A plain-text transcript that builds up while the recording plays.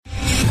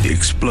The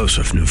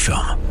explosive new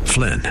film,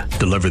 Flynn,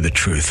 deliver the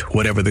truth,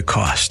 whatever the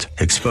cost,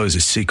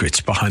 exposes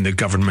secrets behind the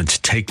government's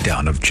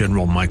takedown of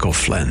General Michael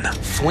Flynn.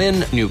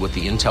 Flynn knew what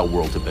the intel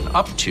world had been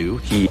up to.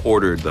 He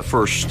ordered the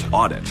first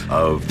audit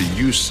of the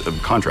use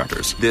of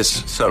contractors.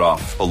 This set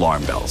off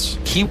alarm bells.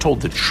 He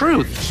told the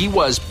truth. He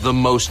was the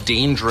most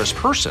dangerous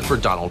person for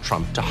Donald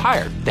Trump to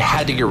hire. They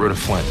had to get rid of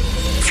Flynn.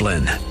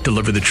 Flynn,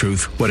 deliver the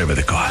truth, whatever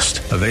the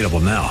cost. Available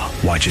now.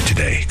 Watch it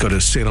today. Go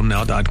to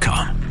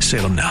salemnow.com.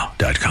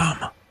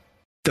 salemnow.com.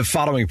 The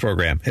following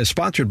program is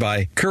sponsored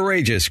by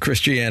Courageous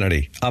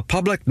Christianity, a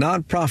public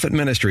nonprofit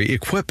ministry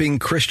equipping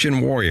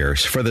Christian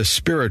warriors for the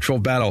spiritual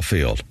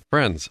battlefield.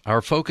 Friends,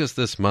 our focus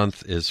this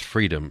month is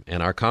freedom,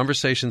 and our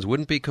conversations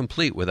wouldn't be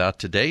complete without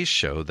today's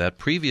show that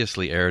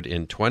previously aired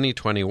in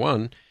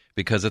 2021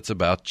 because it's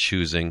about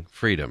choosing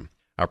freedom.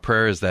 Our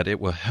prayer is that it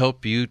will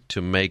help you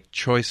to make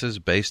choices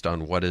based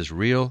on what is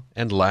real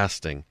and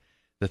lasting,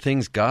 the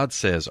things God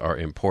says are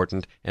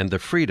important, and the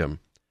freedom,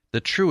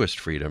 the truest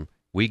freedom,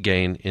 we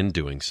gain in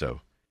doing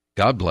so.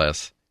 God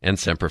bless and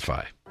Semper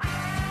Fi.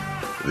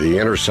 The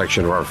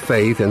intersection of our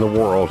faith and the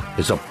world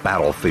is a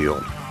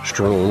battlefield,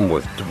 strewn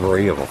with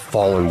debris of a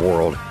fallen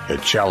world.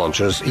 It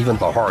challenges even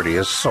the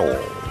hardiest souls.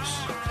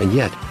 And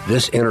yet,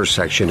 this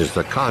intersection is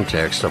the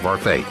context of our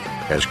faith.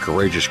 As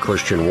courageous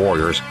Christian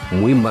warriors,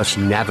 we must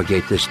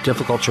navigate this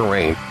difficult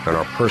terrain in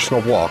our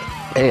personal walk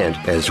and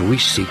as we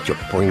seek to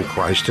bring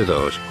Christ to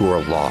those who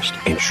are lost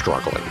and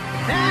struggling.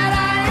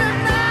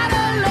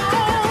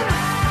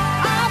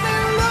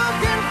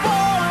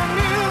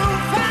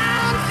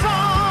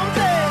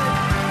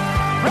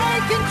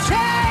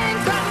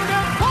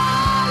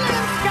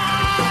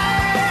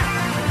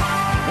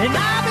 And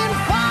I've been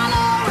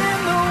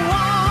following the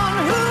one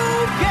who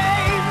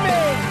gave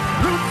me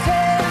roots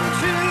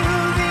into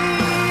the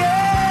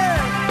air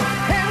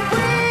and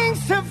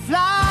wings to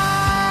fly.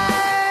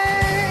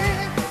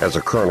 As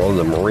a colonel in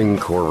the Marine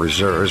Corps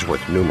Reserves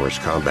with numerous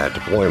combat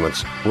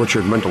deployments,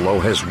 Richard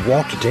Mendelow has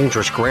walked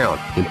dangerous ground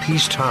in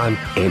peacetime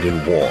and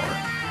in war.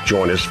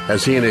 Join us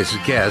as he and his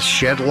guests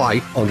shed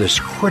light on this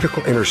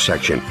critical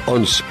intersection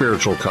on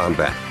spiritual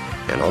combat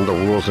and on the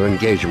rules of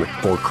engagement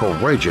for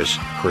courageous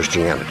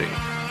Christianity.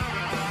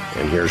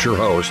 And here's your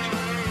host,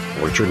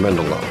 Richard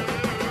Mendelow.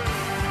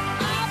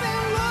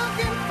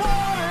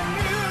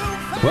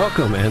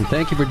 Welcome, and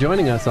thank you for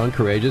joining us on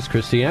Courageous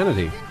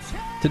Christianity.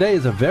 Today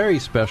is a very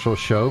special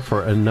show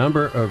for a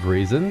number of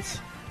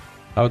reasons.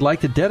 I would like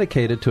to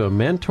dedicate it to a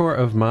mentor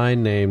of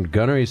mine named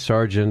Gunnery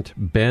Sergeant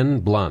Ben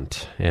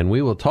Blunt, and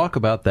we will talk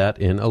about that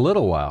in a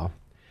little while.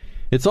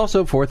 It's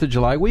also 4th of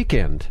July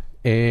weekend,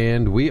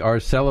 and we are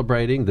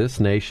celebrating this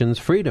nation's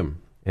freedom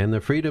and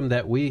the freedom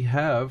that we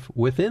have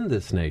within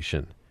this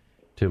nation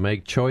to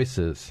make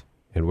choices.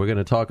 And we're going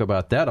to talk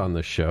about that on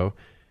the show,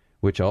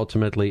 which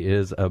ultimately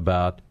is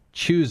about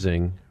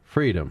choosing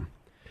freedom.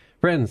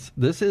 Friends,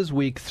 this is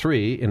week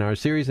 3 in our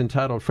series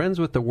entitled Friends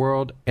with the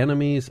World,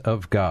 Enemies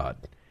of God.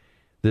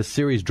 This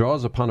series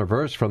draws upon a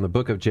verse from the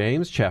book of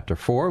James, chapter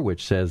 4,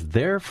 which says,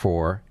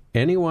 "Therefore,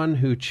 anyone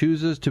who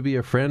chooses to be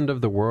a friend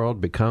of the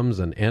world becomes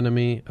an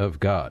enemy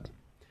of God."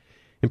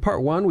 In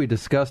part 1, we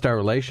discussed our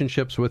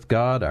relationships with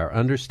God, our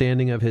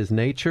understanding of His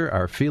nature,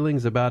 our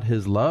feelings about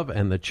His love,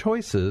 and the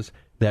choices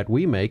that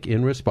we make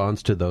in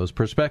response to those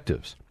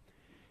perspectives.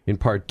 In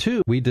part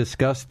 2, we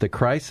discussed the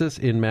crisis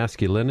in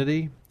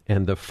masculinity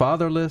and the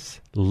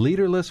fatherless,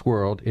 leaderless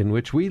world in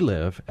which we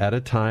live at a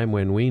time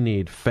when we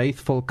need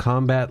faithful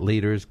combat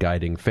leaders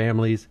guiding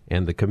families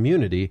and the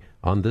community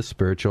on the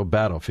spiritual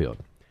battlefield.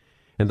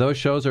 And those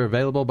shows are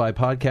available by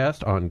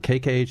podcast on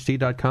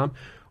kkht.com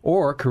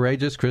or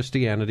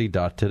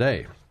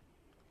courageouschristianity.today.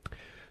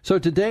 So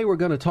today we're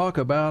going to talk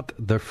about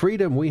the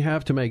freedom we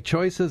have to make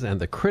choices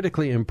and the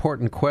critically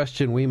important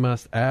question we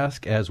must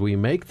ask as we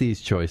make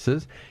these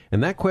choices.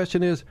 And that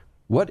question is,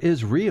 what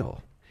is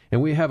real?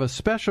 And we have a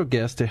special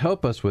guest to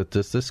help us with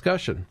this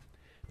discussion.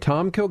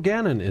 Tom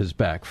Kilgannon is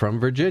back from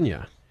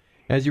Virginia.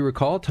 As you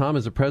recall, Tom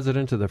is the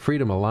president of the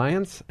Freedom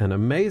Alliance, an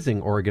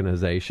amazing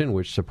organization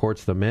which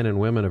supports the men and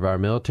women of our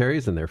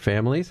militaries and their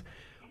families,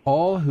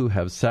 all who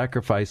have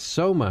sacrificed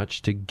so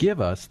much to give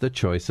us the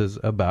choices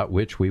about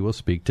which we will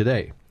speak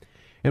today.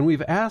 And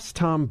we've asked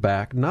Tom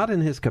back, not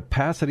in his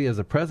capacity as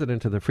a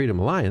president of the Freedom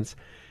Alliance,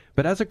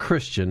 but as a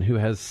Christian who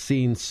has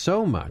seen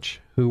so much,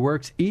 who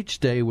works each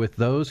day with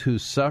those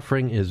whose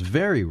suffering is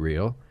very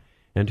real,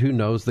 and who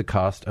knows the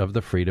cost of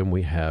the freedom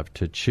we have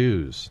to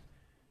choose.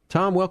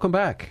 Tom, welcome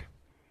back.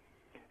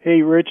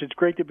 Hey, Rich, it's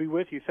great to be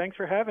with you. Thanks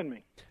for having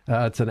me.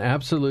 It's an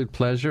absolute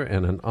pleasure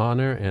and an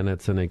honor, and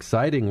it's an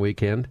exciting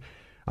weekend.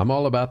 I'm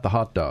all about the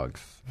hot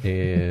dogs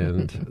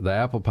and the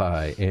apple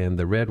pie and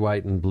the red,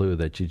 white, and blue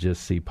that you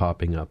just see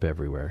popping up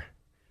everywhere.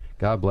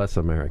 God bless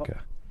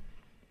America.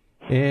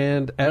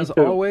 And as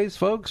always,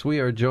 folks, we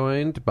are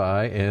joined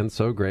by and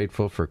so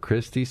grateful for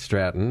Christy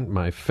Stratton,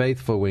 my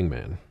faithful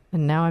wingman.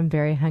 And now I'm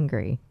very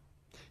hungry.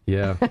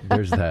 Yeah,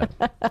 there's that.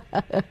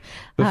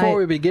 Before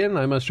we begin,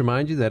 I must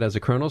remind you that as a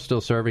colonel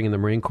still serving in the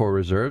Marine Corps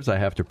Reserves, I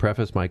have to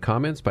preface my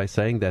comments by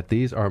saying that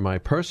these are my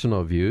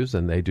personal views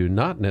and they do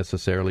not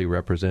necessarily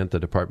represent the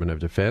Department of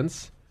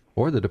Defense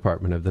or the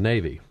Department of the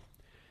Navy.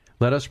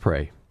 Let us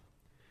pray.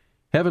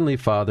 Heavenly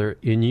Father,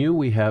 in you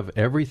we have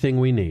everything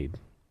we need,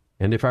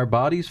 and if our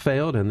bodies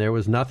failed and there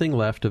was nothing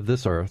left of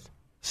this earth,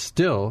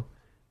 still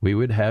we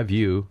would have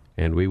you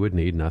and we would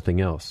need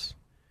nothing else.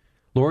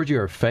 Lord,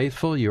 you are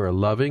faithful, you are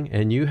loving,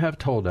 and you have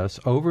told us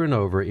over and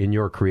over in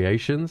your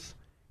creations,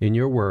 in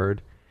your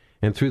word,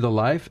 and through the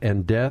life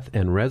and death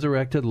and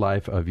resurrected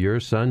life of your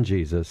Son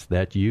Jesus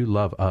that you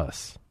love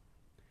us.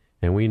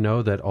 And we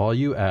know that all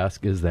you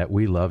ask is that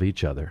we love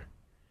each other.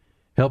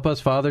 Help us,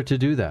 Father, to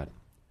do that.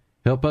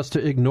 Help us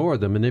to ignore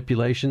the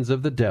manipulations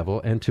of the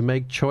devil and to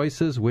make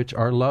choices which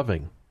are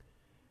loving.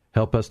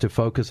 Help us to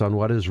focus on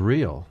what is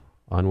real,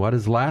 on what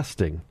is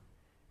lasting,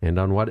 and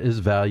on what is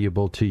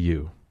valuable to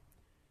you.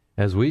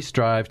 As we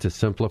strive to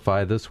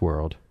simplify this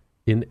world,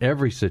 in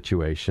every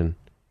situation,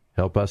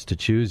 help us to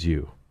choose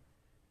you.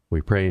 We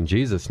pray in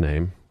Jesus'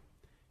 name.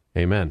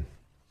 Amen.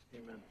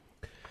 Amen.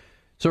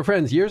 So,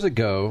 friends, years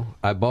ago,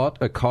 I bought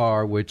a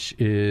car, which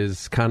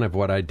is kind of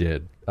what I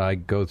did. I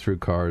go through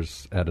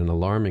cars at an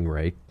alarming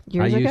rate.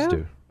 Years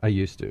ago? I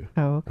used to.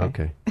 Oh,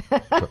 okay.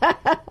 So,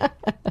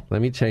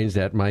 let me change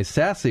that. My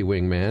sassy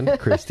wingman,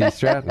 Christy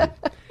Stratton.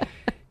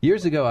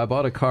 Years ago, I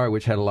bought a car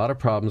which had a lot of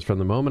problems from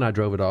the moment I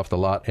drove it off the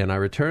lot, and I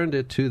returned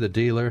it to the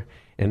dealer,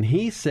 and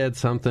he said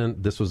something.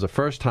 This was the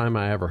first time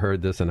I ever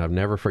heard this, and I've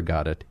never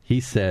forgot it. He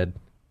said,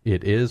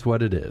 "It is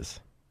what it is."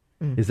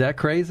 Is that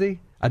crazy?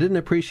 I didn't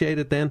appreciate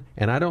it then,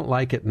 and I don't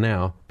like it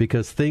now,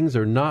 because things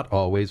are not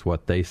always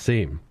what they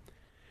seem.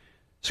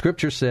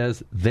 Scripture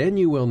says, "Then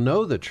you will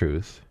know the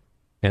truth,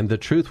 and the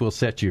truth will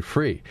set you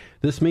free."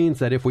 This means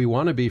that if we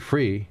want to be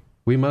free,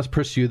 we must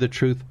pursue the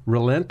truth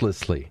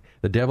relentlessly.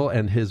 The devil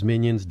and his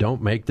minions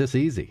don't make this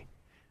easy.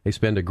 They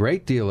spend a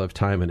great deal of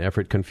time and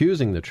effort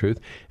confusing the truth,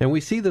 and we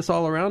see this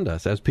all around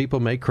us as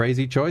people make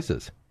crazy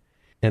choices.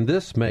 And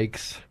this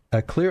makes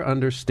a clear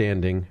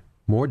understanding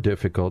more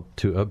difficult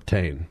to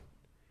obtain.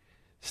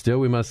 Still,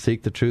 we must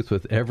seek the truth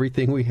with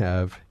everything we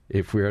have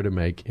if we are to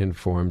make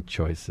informed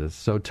choices.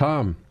 So,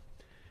 Tom,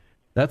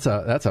 that's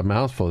a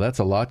mouthful. That's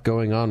a lot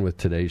going on with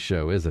today's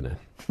show, isn't it?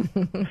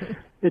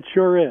 It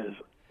sure is.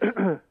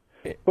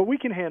 But we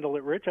can handle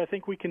it, Rich. I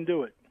think we can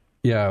do it.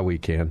 Yeah, we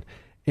can.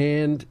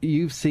 And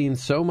you've seen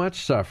so much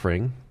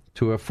suffering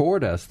to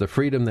afford us the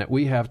freedom that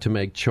we have to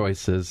make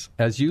choices.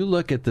 As you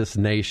look at this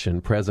nation,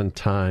 present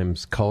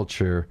times,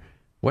 culture,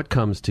 what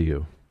comes to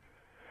you?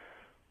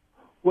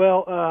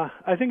 Well,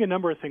 I think a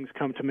number of things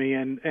come to me,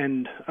 and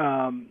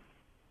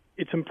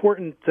it's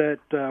important that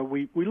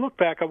we look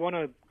back. I want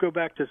to go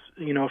back to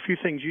a few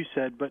things you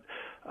said, but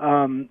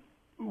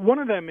one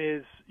of them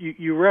is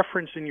you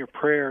referenced in your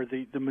prayer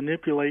the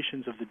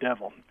manipulations of the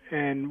devil.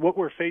 And what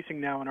we're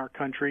facing now in our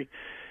country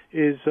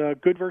is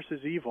good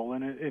versus evil,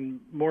 and in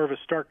more of a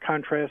stark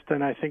contrast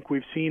than I think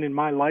we've seen in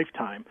my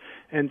lifetime.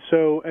 And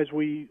so as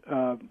we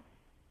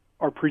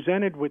are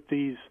presented with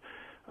these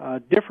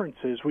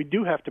differences, we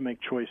do have to make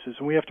choices,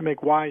 and we have to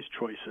make wise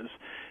choices.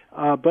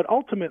 But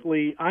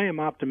ultimately, I am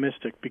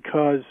optimistic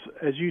because,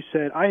 as you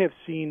said, I have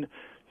seen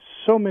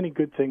so many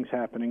good things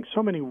happening,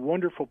 so many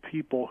wonderful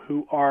people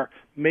who are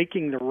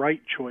making the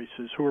right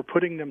choices, who are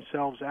putting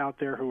themselves out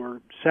there, who are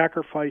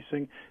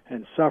sacrificing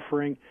and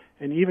suffering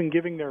and even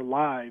giving their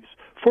lives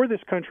for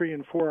this country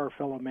and for our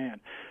fellow man.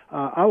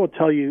 I will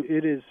tell you,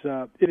 it is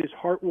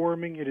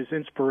heartwarming, it is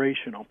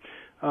inspirational.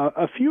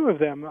 A few of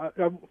them,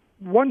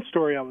 one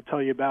story I will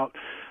tell you about,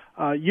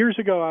 years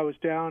ago I was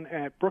down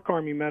at Brooke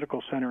Army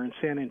Medical Center in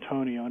San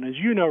Antonio, and as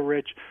you know,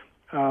 Rich,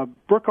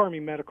 Brooke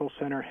Army Medical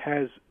Center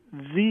has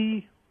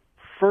the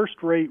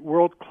first-rate,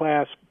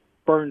 world-class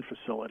burn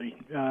facility.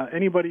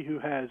 Anybody who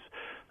has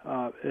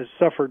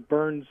suffered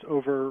burns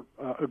over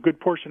a good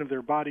portion of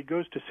their body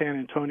goes to San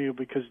Antonio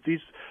because these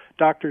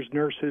doctors,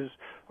 nurses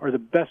are the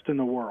best in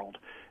the world.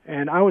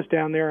 And I was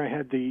down there. I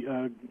had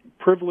the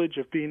privilege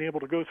of being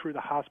able to go through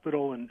the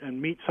hospital and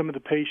meet some of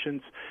the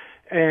patients.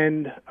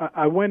 And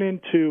I went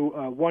into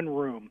one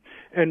room.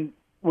 And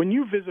when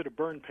you visit a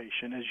burn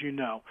patient, as you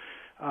know,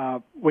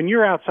 when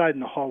you're outside in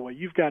the hallway,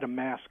 you've got to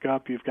mask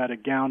up, you've got to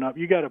gown up,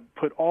 you've got to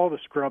put all the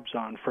scrubs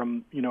on,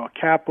 from a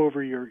cap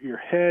over your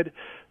head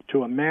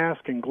to a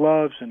mask and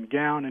gloves and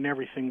gown and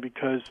everything,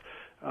 because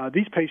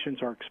these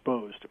patients are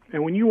exposed.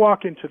 And when you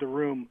walk into the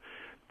room,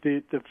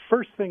 the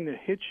first thing that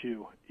hits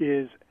you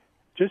is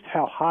just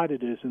how hot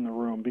it is in the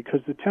room,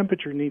 because the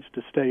temperature needs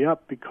to stay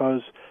up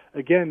because,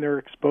 again, they're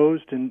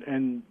exposed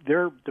and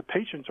the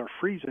patients are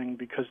freezing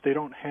because they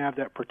don't have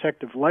that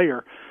protective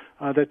layer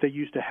that they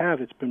used to have.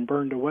 It's been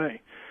burned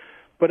away.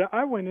 But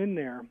I went in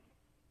there,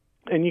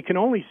 and you can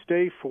only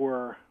stay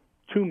for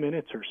 2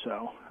 minutes or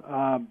so,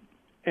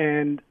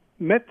 and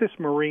met this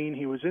Marine.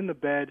 He was in the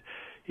bed.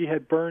 He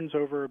had burns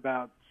over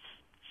about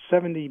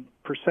 70%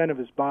 of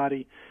his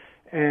body,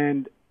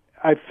 and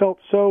I felt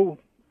so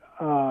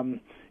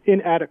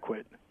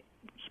inadequate,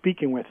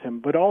 speaking with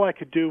him, but all I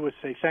could do was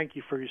say thank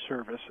you for your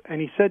service.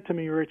 And he said to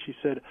me, Rich, he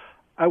said,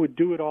 I would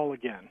do it all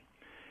again.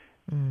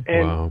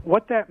 And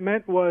what that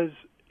meant was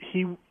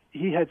he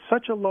had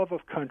such a love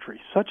of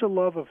country, such a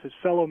love of his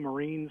fellow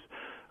Marines,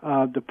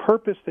 the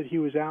purpose that he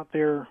was out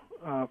there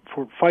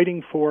for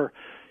fighting for.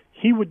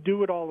 He would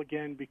do it all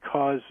again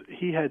because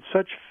he had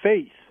such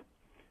faith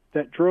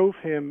that drove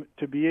him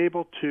to be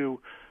able to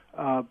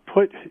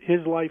put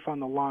his life on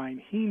the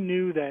line. He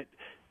knew that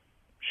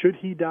should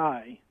he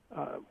die,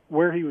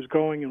 where he was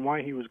going and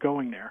why he was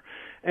going there.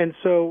 And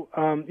so,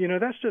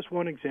 that's just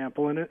one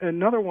example. And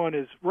another one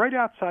is right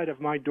outside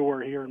of my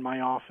door here in my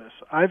office.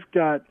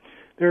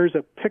 There's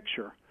a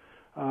picture,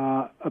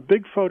 a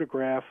big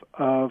photograph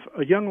of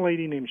a young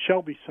lady named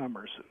Shelby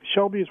Summers.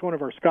 Shelby is one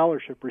of our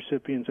scholarship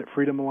recipients at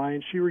Freedom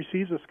Alliance. She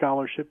receives a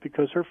scholarship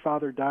because her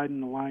father died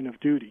in the line of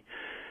duty.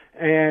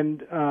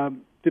 And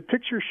the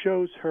picture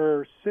shows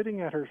her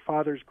sitting at her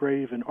father's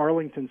grave in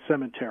Arlington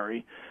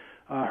Cemetery.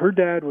 Her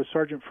dad was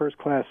Sergeant First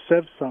Class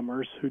Sev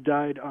Summers, who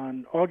died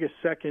on August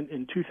 2nd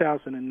in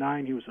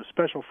 2009. He was a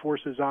Special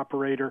Forces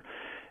operator.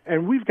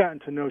 And we've gotten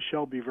to know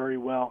Shelby very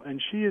well,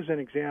 and she is an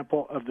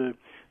example of the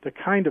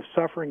kind of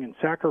suffering and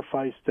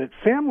sacrifice that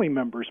family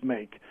members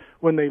make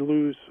when they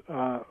lose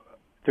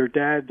their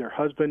dad, their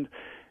husband.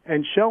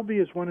 And Shelby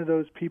is one of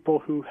those people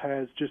who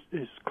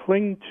is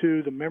cling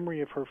to the memory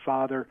of her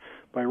father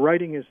by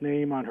writing his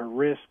name on her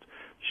wrist.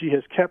 She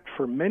has kept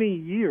for many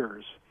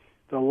years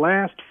the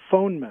last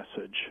phone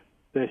message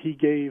that he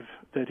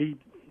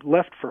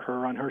left for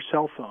her on her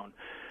cell phone.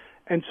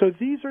 And so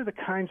these are the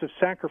kinds of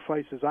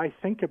sacrifices I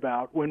think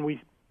about when we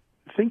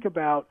think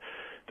about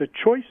the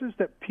choices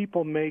that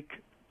people make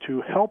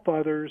to help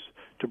others,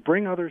 to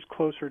bring others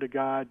closer to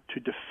God, to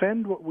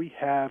defend what we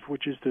have,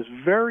 which is this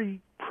very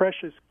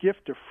precious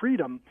gift of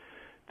freedom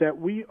that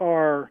we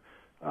are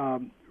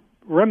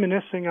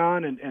reminiscing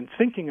on and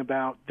thinking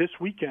about this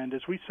weekend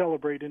as we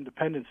celebrate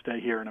Independence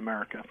Day here in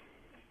America.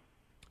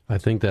 I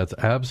think that's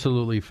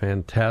absolutely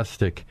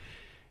fantastic.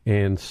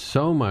 And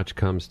so much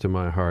comes to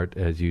my heart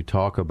as you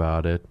talk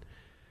about it.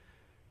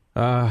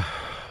 The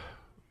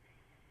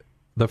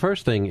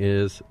first thing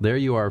is, there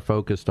you are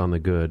focused on the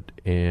good,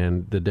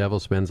 and the devil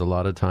spends a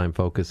lot of time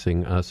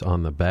focusing us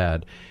on the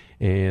bad.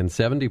 And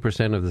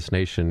 70% of this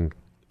nation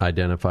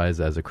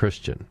identifies as a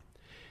Christian.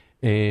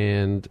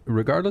 And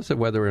regardless of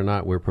whether or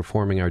not we're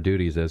performing our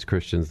duties as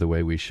Christians the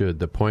way we should,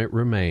 the point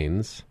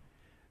remains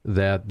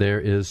that there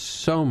is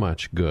so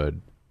much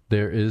good.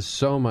 There is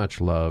so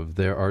much love.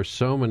 There are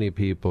so many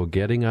people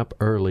getting up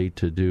early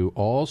to do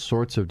all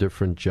sorts of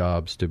different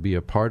jobs to be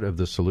a part of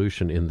the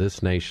solution in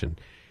this nation.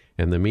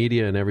 And the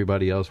media and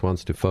everybody else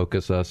wants to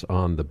focus us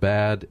on the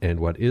bad and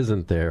what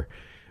isn't there.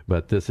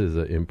 But this is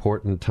an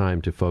important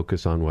time to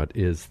focus on what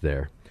is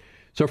there.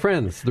 So,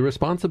 friends, the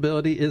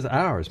responsibility is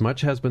ours. Much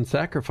has been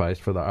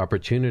sacrificed for the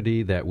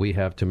opportunity that we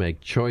have to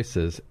make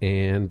choices.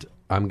 And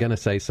I'm going to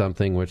say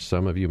something which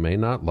some of you may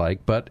not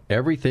like, but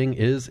everything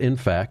is, in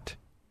fact,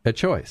 a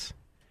choice.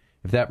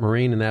 If that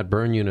Marine in that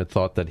burn unit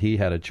thought that he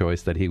had a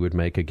choice that he would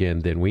make again,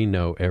 then we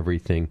know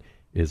everything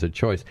is a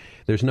choice.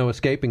 There's no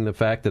escaping the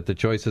fact that the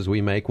choices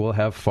we make will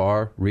have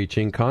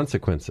far-reaching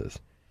consequences.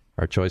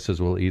 Our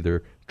choices will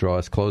either draw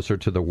us closer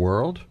to the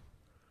world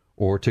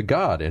or to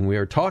God, and we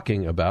are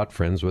talking about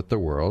friends with the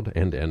world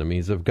and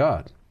enemies of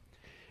God.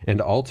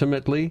 And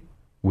ultimately,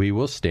 we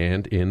will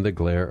stand in the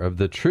glare of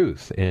the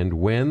truth. And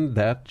when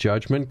that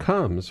judgment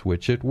comes,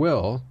 which it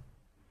will,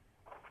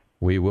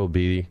 we will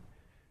be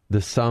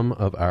the sum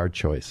of our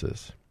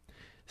choices.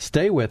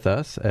 Stay with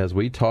us as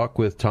we talk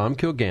with Tom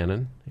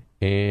Kilgannon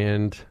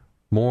and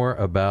more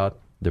about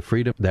the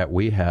freedom that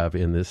we have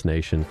in this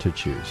nation to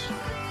choose.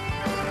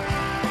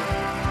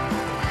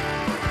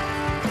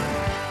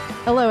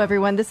 Hello,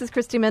 everyone. This is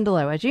Christy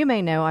Mendelow. As you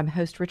may know, I'm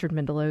host Richard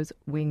Mendelow's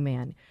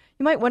Wingman.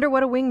 You might wonder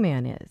what a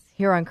wingman is.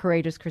 Here on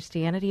Courageous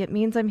Christianity, it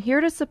means I'm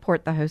here to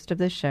support the host of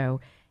this show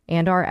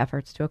and our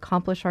efforts to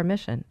accomplish our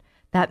mission.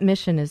 That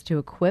mission is to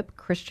equip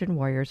Christian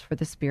warriors for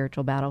the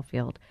spiritual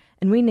battlefield,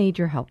 and we need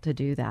your help to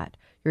do that.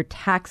 Your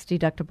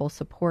tax-deductible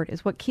support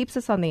is what keeps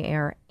us on the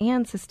air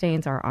and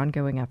sustains our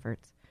ongoing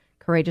efforts.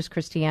 Courageous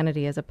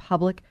Christianity is a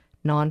public,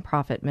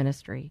 nonprofit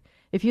ministry.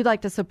 If you'd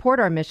like to support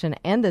our mission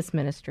and this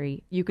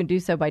ministry, you can do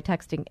so by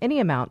texting any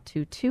amount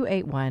to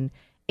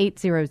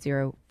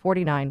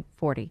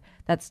 281-800-4940.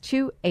 That's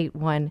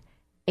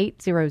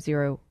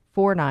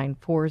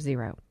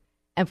 281-800-4940.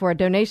 And for a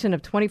donation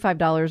of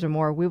 $25 or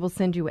more, we will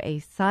send you a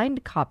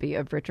signed copy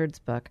of Richard's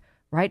book,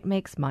 Right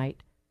Makes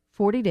Might,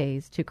 40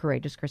 Days to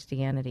Courageous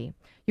Christianity.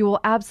 You will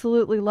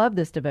absolutely love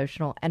this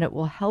devotional, and it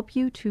will help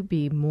you to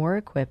be more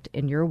equipped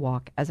in your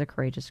walk as a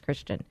courageous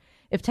Christian.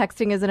 If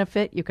texting isn't a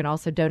fit, you can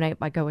also donate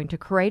by going to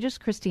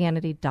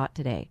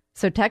courageouschristianity.today.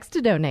 So text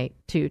to donate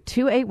to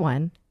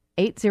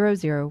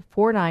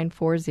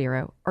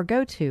 281-800-4940 or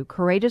go to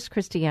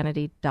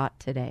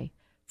courageouschristianity.today.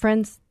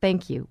 Friends,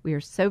 thank you. We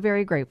are so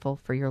very grateful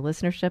for your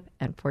listenership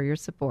and for your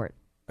support.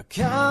 I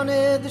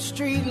counted the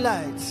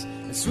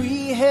streetlights as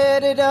we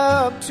headed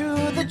up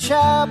to the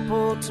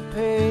chapel to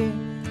pay.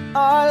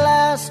 our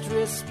last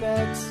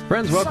respects.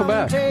 Friends, welcome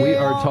back. We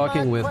are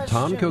talking with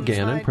Tom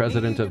Kogannon,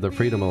 president of the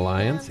Freedom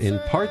Alliance, in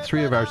part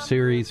 3 of our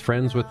series,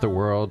 Friends with the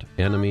World,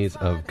 Enemies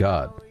of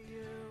God.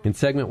 In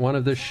segment 1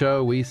 of this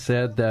show, we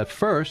said that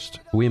first,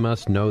 we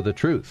must know the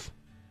truth.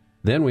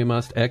 Then we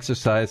must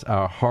exercise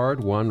our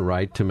hard-won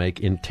right to make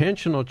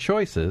intentional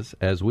choices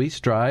as we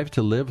strive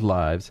to live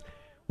lives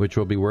which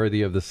will be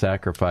worthy of the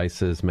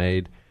sacrifices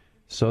made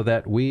so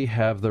that we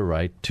have the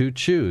right to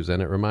choose.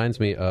 And it reminds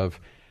me of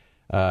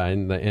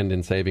in the end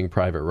in Saving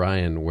Private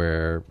Ryan,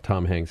 where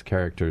Tom Hanks'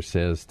 character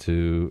says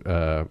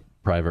to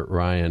Private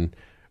Ryan,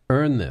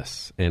 earn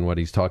this. And what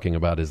he's talking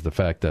about is the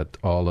fact that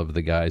all of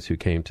the guys who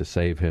came to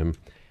save him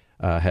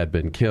had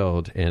been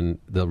killed, and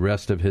the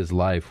rest of his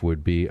life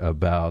would be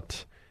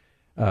about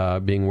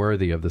being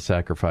worthy of the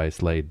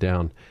sacrifice laid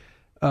down.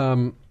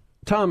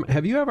 Tom,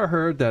 have you ever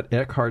heard that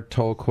Eckhart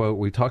Tolle quote?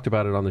 We talked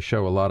about it on the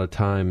show a lot of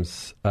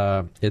times.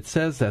 It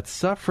says that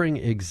suffering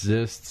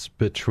exists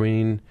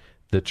between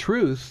the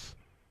truth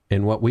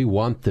and what we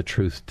want the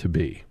truth to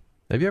be.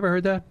 Have you ever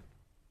heard that?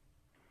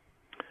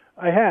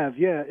 I have,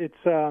 yeah. It's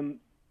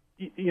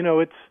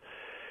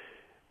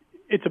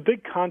it's a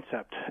big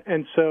concept,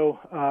 and so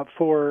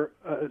for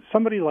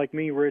somebody like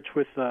me, Rich,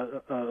 with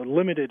a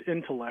limited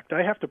intellect,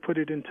 I have to put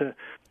it into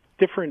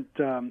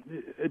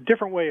a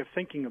different way of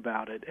thinking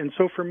about it. And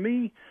so for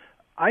me,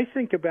 I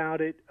think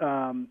about it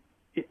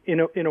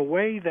in a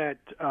way that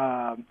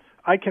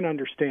I can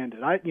understand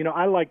it.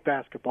 I like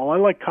basketball. I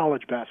like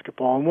college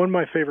basketball, and one of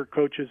my favorite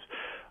coaches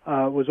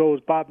was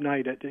always Bob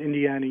Knight at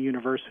Indiana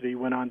University,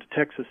 went on to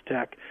Texas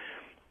Tech.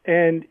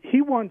 And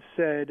he once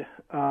said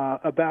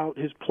about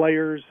his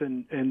players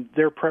and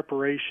their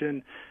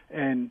preparation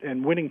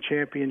and winning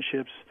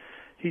championships,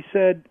 he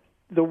said,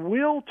 the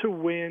will to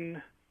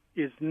win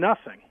is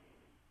nothing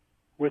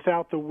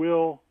without the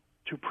will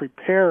to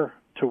prepare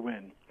to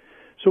win.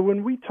 So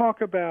when we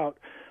talk about,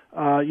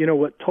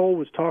 what Tolle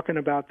was talking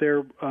about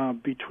there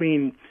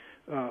between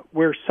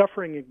where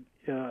suffering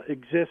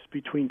exists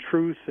between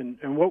truth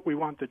and what we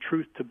want the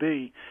truth to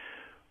be,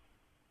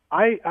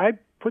 I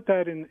put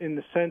that in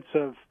the sense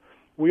of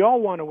we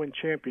all want to win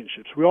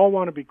championships. We all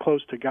want to be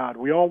close to God.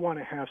 We all want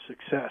to have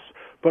success.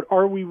 But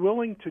are we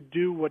willing to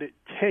do what it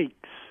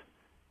takes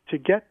to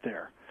get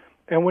there?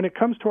 And when it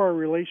comes to our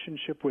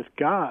relationship with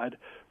God,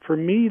 for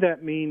me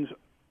that means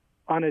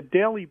on a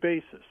daily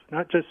basis,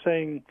 not just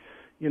saying,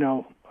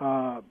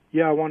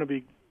 I want to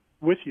be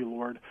with you,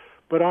 Lord,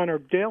 but on a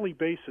daily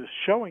basis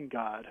showing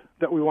God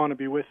that we want to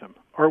be with him.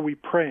 Are we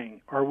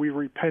praying? Are we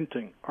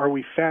repenting? Are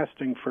we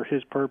fasting for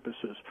his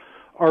purposes?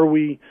 Are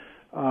we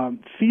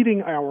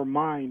feeding our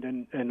mind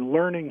and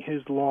learning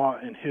his law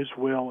and his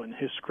will and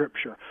his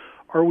scripture?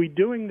 Are we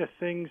doing the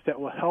things that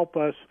will help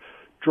us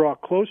draw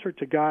closer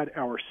to God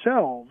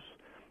ourselves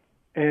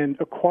and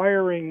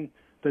acquiring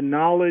the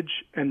knowledge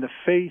and the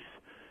faith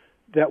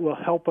that will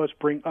help us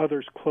bring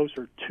others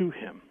closer to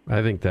him?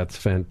 I think that's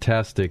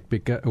fantastic,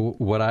 because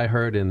what I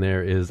heard in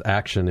there is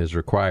action is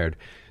required.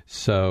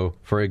 So,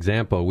 for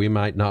example, we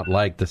might not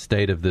like the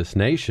state of this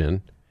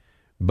nation,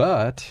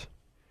 but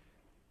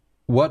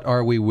what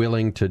are we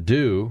willing to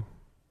do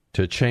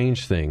to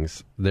change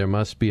things? There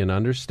must be an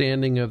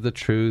understanding of the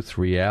truth,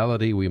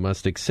 reality. We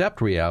must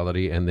accept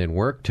reality and then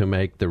work to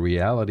make the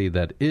reality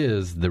that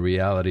is the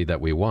reality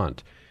that we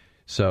want.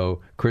 So,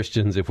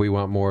 Christians, if we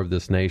want more of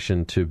this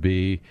nation to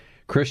be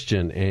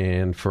Christian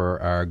and for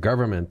our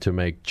government to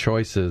make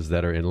choices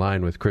that are in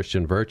line with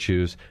Christian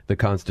virtues, the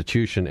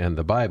Constitution and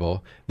the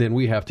Bible, then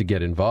we have to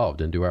get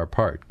involved and do our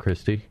part.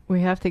 Christy?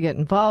 We have to get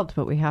involved,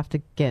 but we have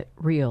to get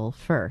real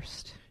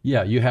first.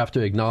 Yeah, you have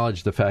to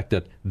acknowledge the fact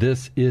that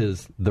this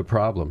is the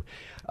problem.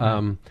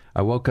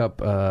 I woke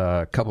up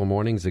a couple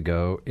mornings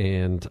ago,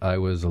 and I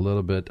was a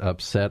little bit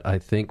upset. I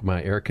think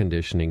my air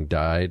conditioning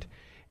died,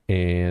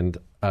 and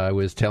I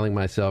was telling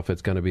myself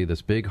it's going to be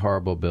this big,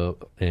 horrible bill,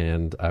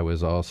 and I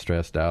was all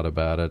stressed out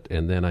about it.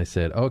 And then I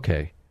said,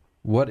 okay,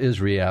 what is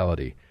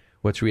reality?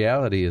 What's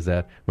reality is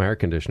that my air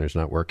conditioner's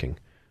not working.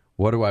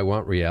 What do I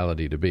want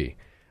reality to be?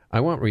 I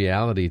want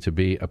reality to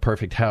be a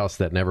perfect house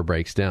that never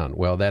breaks down.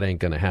 Well, that ain't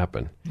going to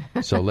happen.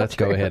 So let's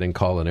go ahead and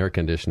call an air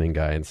conditioning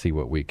guy and see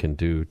what we can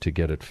do to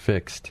get it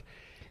fixed.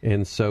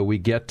 And so we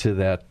get to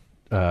that,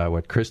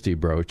 what Christy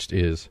broached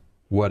is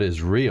what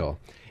is real.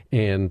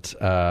 And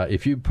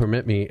if you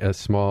permit me a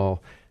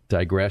small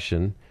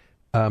digression,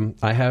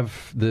 I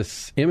have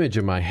this image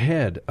in my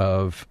head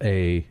of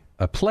a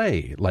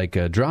play, like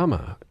a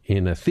drama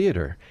in a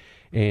theater.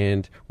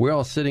 And we're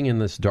all sitting in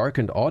this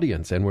darkened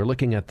audience, and we're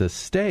looking at this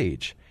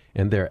stage,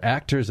 and their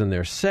actors and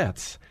their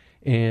sets,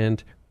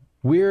 and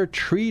we're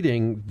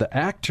treating the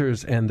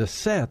actors and the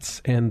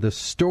sets and the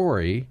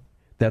story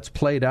that's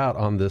played out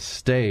on this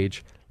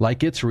stage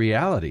like it's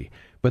reality.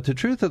 But the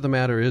truth of the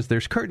matter is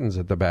there's curtains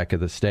at the back of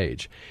the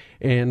stage,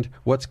 and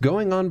what's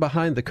going on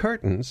behind the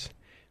curtains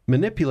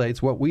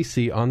manipulates what we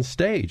see on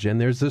stage.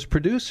 And there's this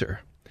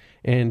producer,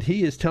 and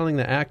he is telling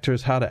the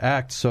actors how to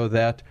act so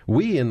that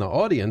we in the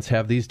audience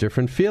have these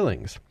different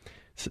feelings.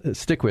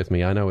 Stick with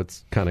me. I know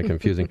it's kind of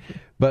confusing.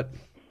 But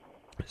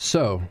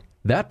so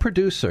that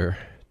producer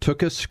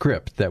took a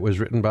script that was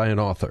written by an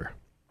author,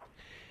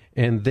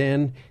 and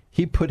then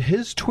he put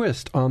his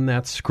twist on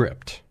that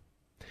script.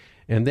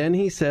 And then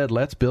he said,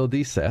 let's build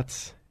these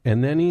sets.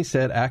 And then he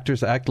said,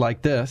 actors act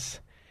like this,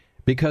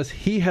 because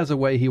he has a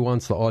way he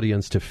wants the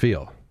audience to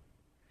feel.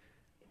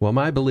 Well,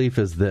 my belief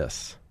is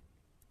this.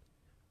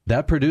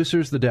 That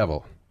producer's the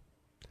devil.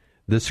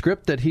 The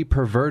script that he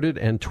perverted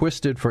and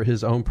twisted for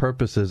his own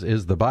purposes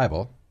is the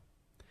Bible.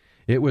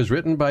 It was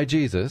written by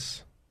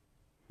Jesus,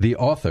 the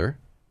author,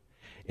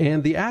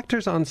 and the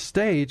actors on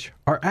stage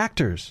are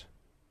actors.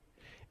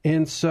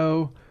 And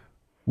so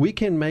we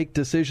can make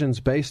decisions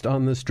based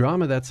on this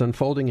drama that's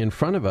unfolding in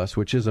front of us,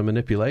 which is a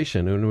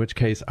manipulation, in which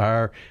case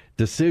our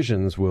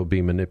decisions will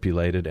be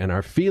manipulated and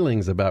our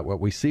feelings about what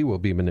we see will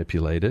be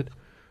manipulated.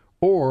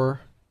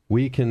 Or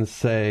we can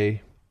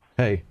say,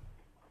 hey,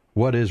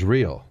 what is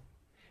real?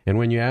 And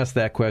when you ask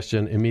that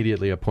question,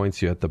 immediately it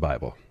points you at the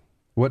Bible.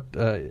 What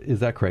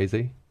is that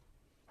crazy?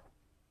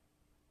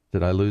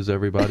 Did I lose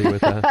everybody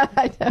with that?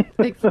 I don't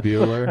think so.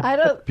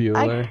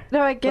 Bueller?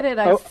 No, I get it.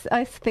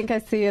 I think I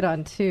see it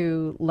on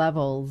two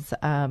levels.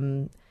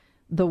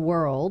 The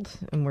world,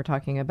 and we're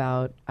talking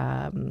about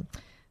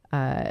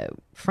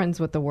friends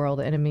with the world,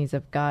 enemies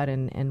of God,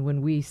 and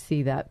when we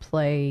see that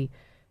play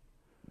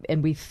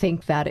and we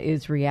think that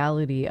is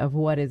reality of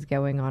what is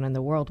going on in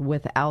the world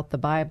without the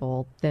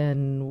Bible,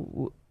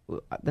 then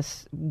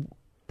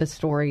the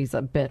story's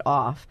a bit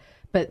off.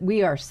 But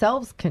we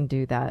ourselves can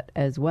do that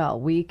as well.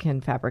 We can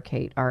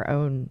fabricate our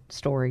own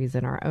stories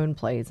and our own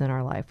plays in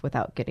our life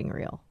without getting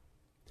real.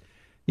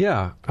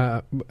 Yeah.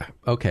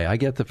 Okay, I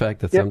get the fact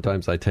that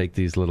sometimes I take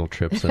these little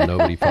trips and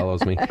nobody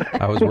follows me.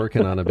 I was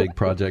working on a big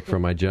project for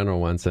my general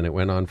once, and it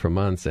went on for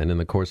months. And in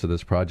the course of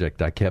this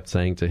project, I kept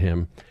saying to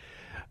him,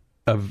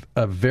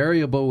 a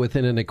variable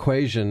within an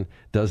equation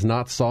does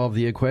not solve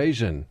the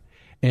equation.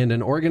 And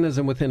an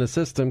organism within a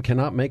system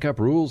cannot make up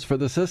rules for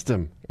the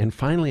system. And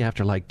finally,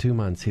 after like 2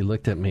 months, he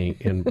looked at me,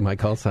 and my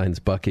call sign's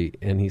Bucky,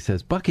 and he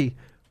says, Bucky,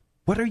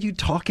 what are you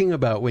talking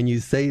about when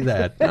you say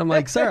that? And I'm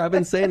like, sir, I've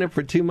been saying it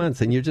for 2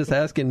 months, and you're just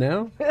asking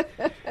now?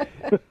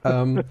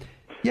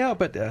 Yeah,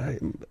 but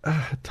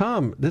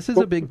Tom, this is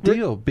a big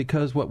deal,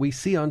 because what we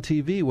see on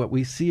TV, what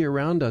we see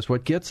around us,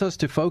 what gets us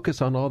to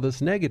focus on all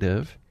this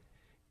negative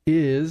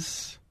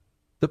is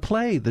the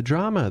play, the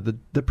drama,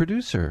 the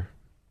producer.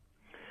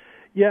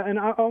 Yeah, and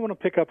I want to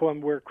pick up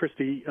on where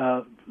Christy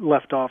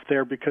left off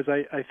there, because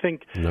I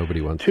think nobody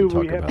wants to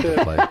talk about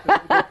the play.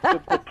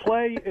 The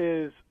play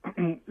is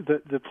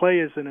the play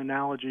is an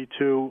analogy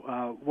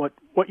to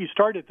what you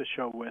started the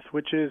show with,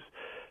 which is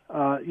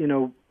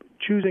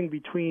choosing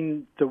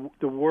between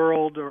the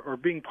world or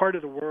being part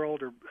of the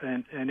world,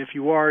 and if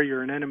you are,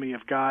 you're an enemy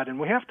of God. And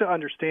we have to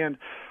understand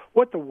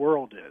what the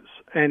world is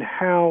and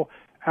how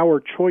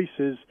our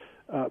choices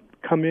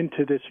come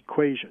into this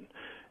equation,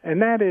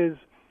 and that is.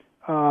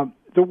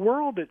 The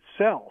world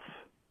itself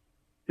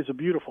is a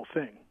beautiful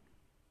thing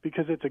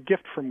because it's a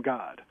gift from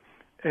God.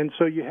 And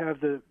so you have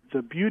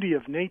the beauty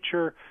of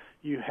nature,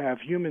 you have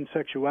human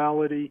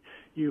sexuality,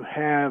 you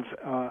have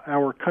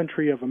our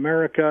country of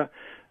America,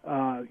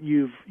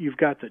 you've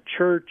got the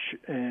church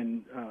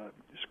and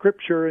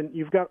Scripture, and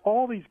you've got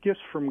all these gifts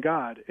from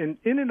God. And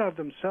in and of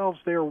themselves,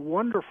 they are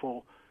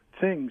wonderful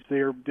things.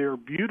 They're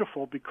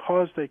beautiful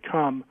because they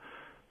come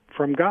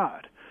from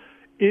God.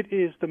 It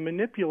is the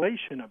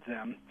manipulation of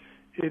them.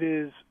 It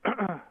is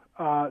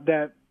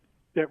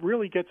that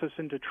really gets us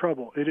into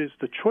trouble. It is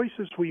the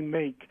choices we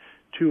make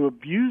to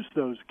abuse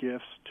those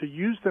gifts, to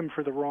use them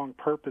for the wrong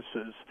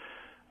purposes,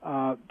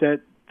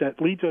 that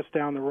leads us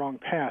down the wrong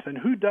path. And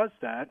who does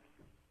that?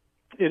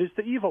 It is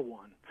the evil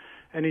one.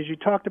 And as you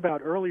talked about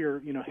earlier,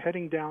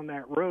 heading down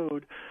that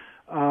road,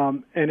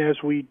 and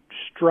as we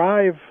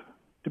strive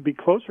to be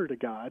closer to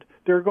God,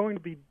 there are going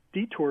to be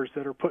detours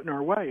that are put in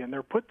our way, and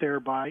they're put there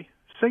by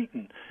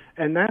Satan.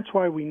 And that's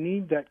why we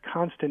need that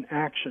constant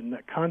action,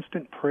 that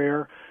constant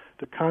prayer,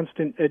 the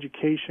constant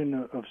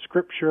education of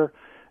Scripture,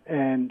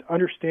 and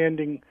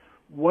understanding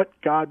what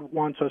God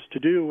wants us to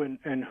do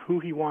and who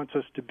He wants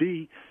us to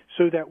be,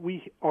 so that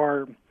we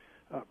are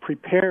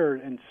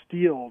prepared and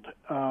steeled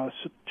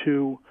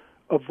to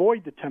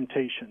avoid the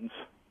temptations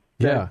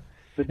that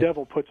the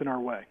devil puts in our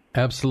way.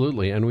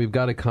 Absolutely. And we've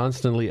got to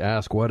constantly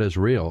ask what is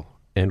real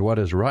and what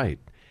is right.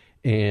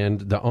 And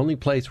the only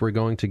place we're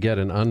going to get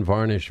an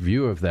unvarnished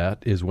view of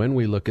that is when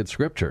we look at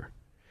Scripture.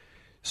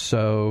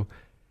 So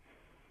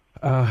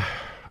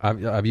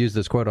I've used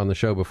this quote on the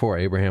show before.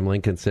 Abraham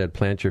Lincoln said,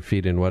 plant your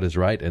feet in what is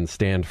right and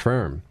stand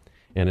firm.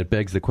 And it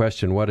begs the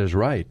question, what is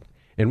right?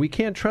 And we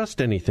can't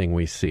trust anything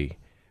we see.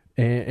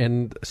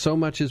 And so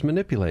much is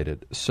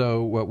manipulated.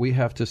 So what we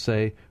have to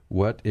say,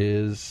 what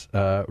is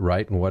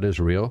right and what is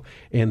real.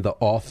 And the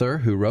author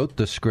who wrote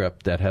the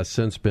script that has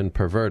since been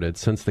perverted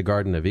since the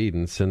Garden of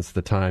Eden, since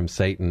the time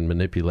Satan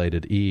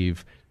manipulated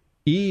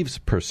Eve's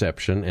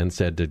perception and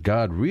said, did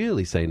God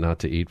really say not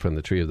to eat from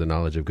the tree of the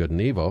knowledge of good and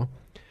evil?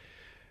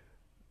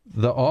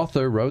 The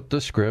author wrote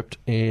the script,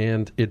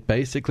 and it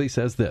basically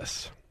says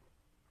this: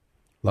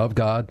 love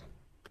God,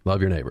 love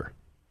your neighbor.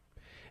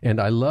 And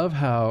I love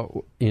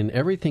how in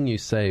everything you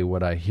say,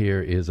 what I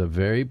hear is a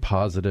very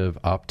positive,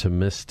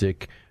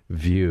 optimistic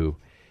view.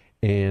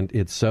 And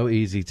it's so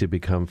easy to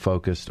become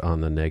focused on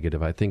the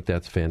negative. I think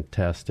that's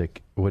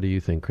fantastic. What do you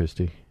think,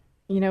 Christy?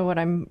 You know, what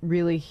I'm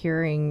really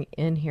hearing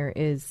in here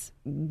is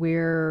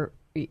where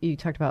you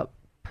talked about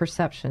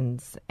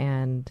perceptions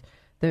and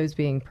those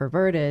being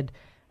perverted.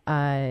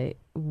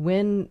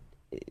 When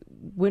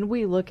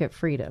we look at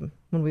freedom,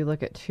 when we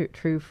look at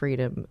true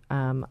freedom,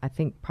 I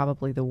think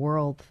probably the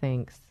world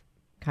thinks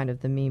kind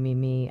of the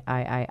me,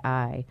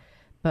 I.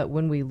 But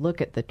when we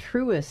look at the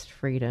truest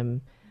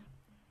freedom,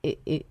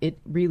 it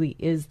really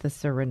is the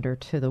surrender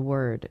to the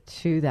word,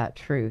 to that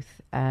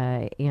truth.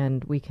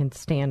 And we can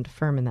stand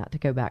firm in that, to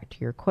go back to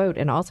your quote.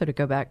 And also to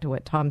go back to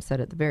what Tom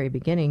said at the very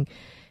beginning,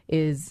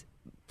 is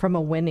from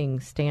a winning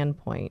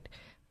standpoint.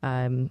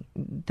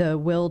 The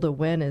will to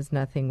win is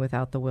nothing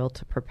without the will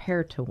to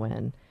prepare to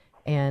win.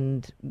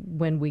 And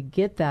when we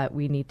get that,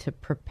 we need to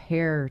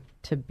prepare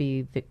to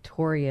be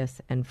victorious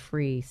and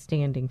free,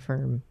 standing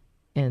firm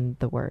in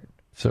the word.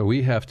 So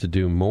we have to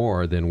do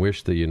more than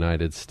wish the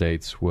United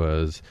States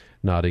was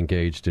not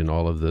engaged in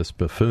all of this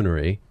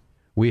buffoonery.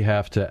 We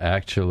have to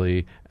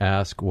actually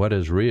ask what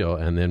is real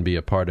and then be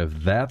a part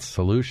of that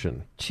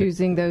solution.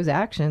 Choosing those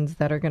actions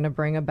that are going to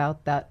bring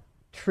about that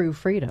true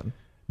freedom.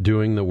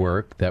 Doing the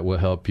work that will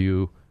help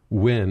you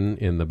win,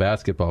 in the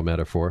basketball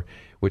metaphor,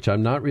 which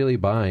I'm not really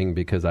buying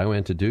because I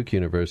went to Duke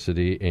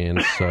University,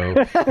 and so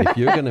if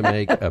you're going to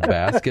make a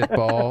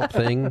basketball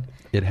thing,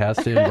 it has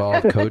to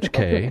involve Coach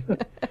K,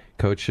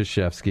 Coach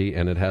Krzyzewski,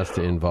 and it has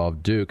to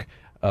involve Duke.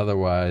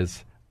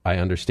 Otherwise, I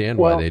understand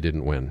why they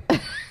didn't win.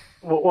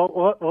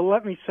 Well,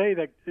 let me say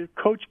that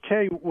Coach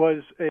K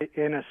was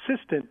an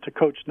assistant to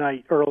Coach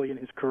Knight early in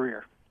his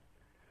career.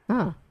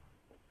 Huh.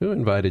 Who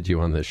invited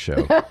you on this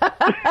show?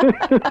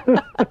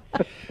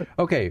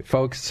 Okay,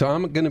 folks, so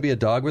I'm going to be a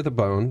dog with a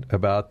bone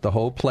about the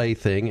whole play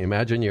thing.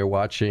 Imagine you're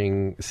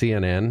watching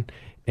CNN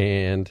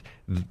and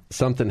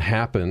something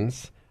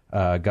happens.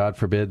 God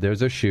forbid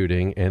there's a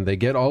shooting, and they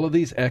get all of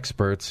these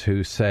experts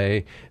who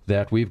say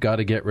that we've got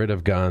to get rid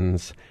of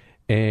guns,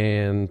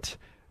 and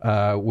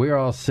we're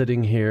all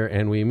sitting here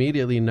and we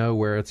immediately know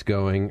where it's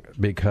going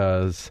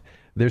because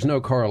there's no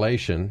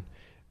correlation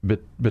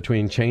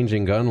between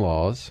changing gun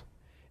laws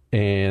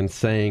and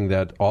saying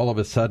that all of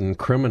a sudden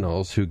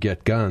criminals who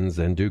get guns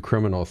and do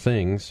criminal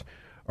things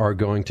are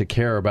going to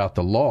care about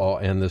the law,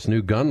 and this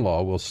new gun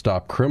law will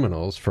stop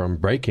criminals from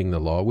breaking the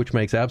law, which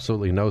makes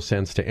absolutely no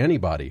sense to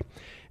anybody.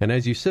 And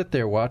as you sit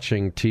there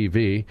watching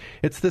TV,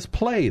 it's this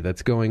play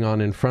that's going on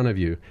in front of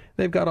you.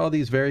 They've got all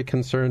these very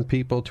concerned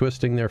people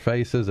twisting their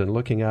faces and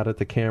looking out at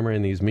the camera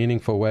in these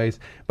meaningful ways,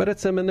 but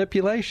it's a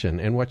manipulation.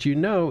 And what you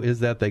know is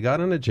that they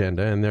got an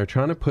agenda and they're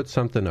trying to put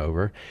something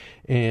over.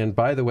 And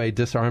by the way,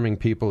 disarming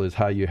people is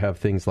how you have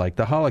things like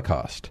the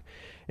Holocaust.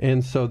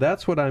 And so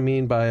that's what I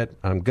mean by it.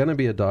 I'm going to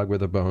be a dog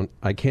with a bone.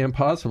 I can't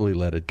possibly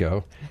let it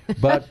go.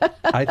 But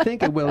I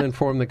think it will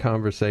inform the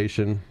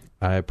conversation.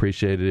 I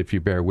appreciate it if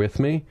you bear with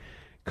me.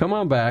 Come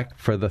on back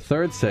for the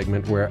third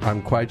segment where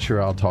I'm quite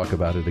sure I'll talk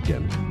about it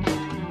again.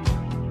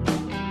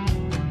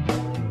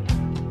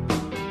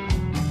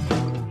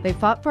 They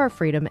fought for our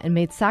freedom and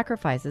made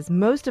sacrifices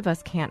most of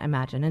us can't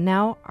imagine, and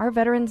now our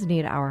veterans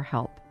need our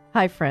help.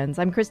 Hi, friends.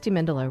 I'm Christy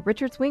Mendelow,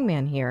 Richard's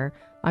wingman here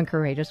on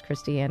Courageous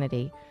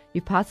Christianity.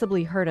 You've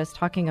possibly heard us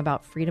talking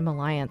about Freedom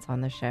Alliance on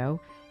the show.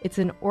 It's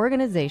an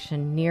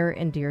organization near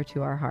and dear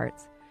to our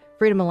hearts.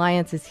 Freedom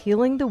Alliance is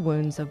healing the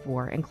wounds of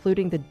war,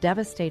 including the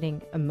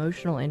devastating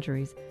emotional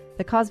injuries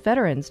that cause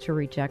veterans to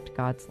reject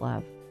God's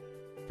love.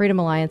 Freedom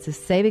Alliance is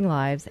saving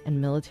lives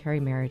and military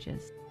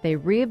marriages. They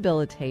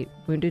rehabilitate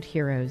wounded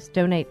heroes,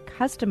 donate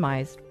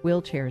customized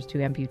wheelchairs to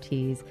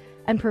amputees,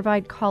 and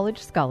provide college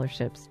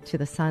scholarships to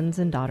the sons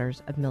and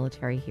daughters of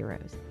military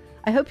heroes.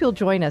 I hope you'll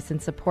join us in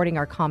supporting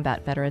our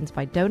combat veterans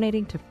by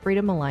donating to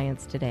Freedom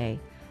Alliance today.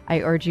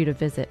 I urge you to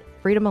visit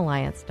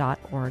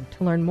freedomalliance.org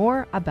to learn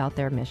more about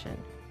their mission.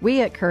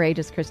 We at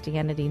Courageous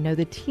Christianity know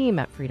the team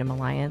at Freedom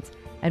Alliance,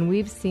 and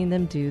we've seen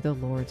them do the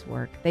Lord's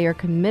work. They are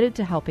committed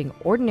to helping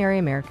ordinary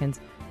Americans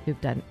who've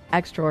done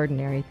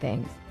extraordinary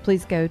things.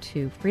 Please go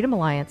to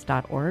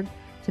freedomalliance.org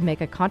to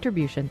make a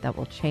contribution that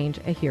will change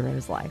a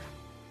hero's life.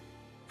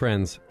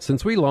 Friends,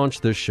 since we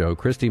launched this show,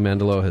 Christy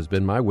Mendelow has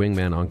been my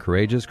wingman on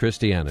Courageous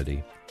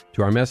Christianity.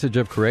 To our message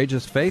of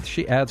courageous faith,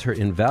 she adds her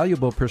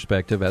invaluable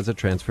perspective as a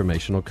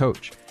transformational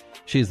coach.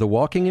 She's the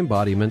walking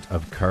embodiment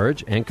of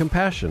courage and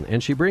compassion,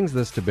 and she brings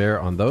this to bear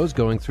on those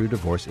going through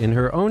divorce in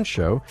her own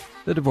show,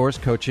 The Divorce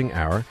Coaching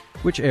Hour,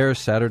 which airs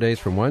Saturdays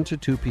from 1 to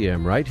 2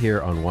 p.m. right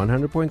here on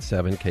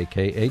 100.7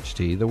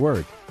 KKHT, The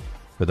Word.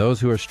 For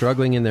those who are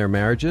struggling in their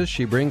marriages,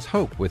 she brings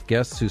hope with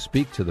guests who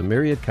speak to the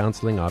myriad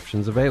counseling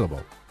options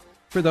available.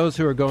 For those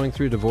who are going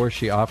through divorce,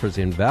 she offers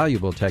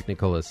invaluable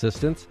technical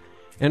assistance.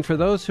 And for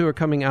those who are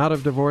coming out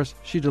of divorce,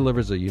 she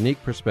delivers a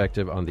unique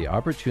perspective on the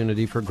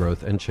opportunity for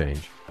growth and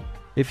change.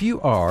 If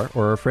you are,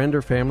 or a friend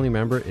or family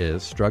member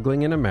is,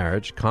 struggling in a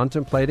marriage,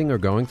 contemplating or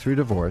going through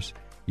divorce,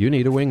 you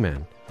need a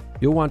wingman.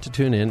 You'll want to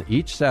tune in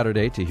each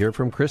Saturday to hear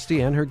from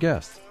Christy and her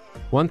guests.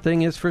 One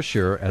thing is for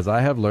sure, as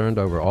I have learned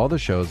over all the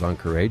shows on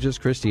Courageous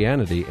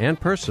Christianity and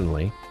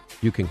personally,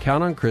 you can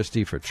count on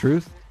Christy for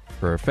truth,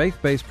 for a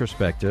faith-based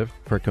perspective,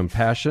 for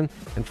compassion,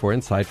 and for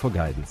insightful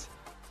guidance.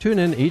 Tune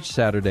in each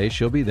Saturday.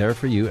 She'll be there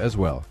for you as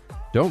well.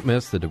 Don't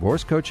miss the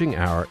Divorce Coaching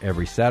Hour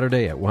every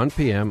Saturday at 1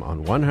 p.m.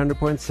 on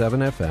 100.7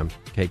 FM,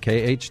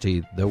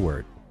 KKHT, The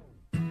Word.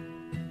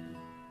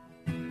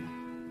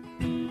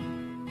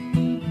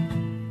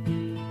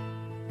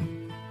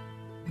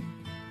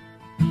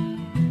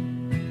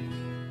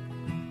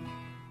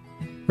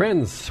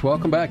 Friends,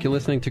 welcome back. You're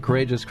listening to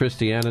Courageous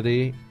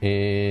Christianity,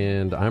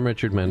 and I'm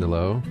Richard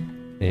Mendelow,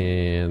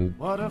 and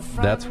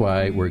that's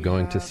why we're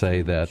going to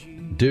say that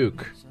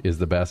Duke is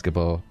the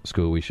basketball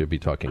school we should be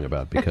talking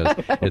about, because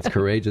it's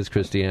Courageous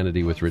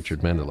Christianity with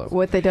Richard Mendelow.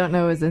 What they don't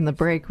know is in the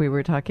break we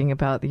were talking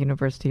about the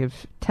University of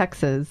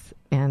Texas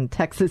and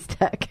Texas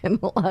Tech and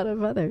a lot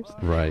of others.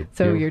 Right.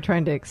 So you're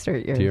trying to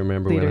exert your Do you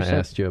remember leadership. when I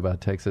asked you about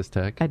Texas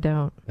Tech? I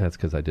don't. That's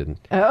because I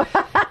didn't. Oh.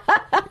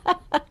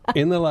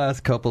 In the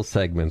last couple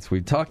segments,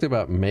 we talked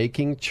about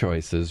making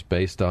choices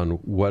based on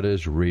what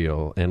is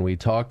real, and we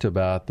talked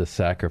about the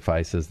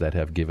sacrifices that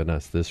have given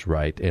us this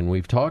right, and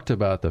we've talked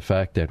about the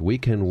fact that we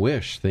can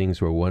wish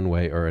things were one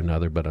way or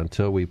another, but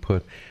until we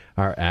put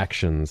our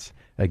actions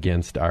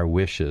against our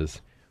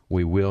wishes,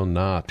 we will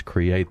not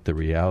create the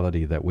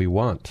reality that we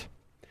want.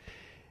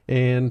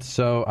 And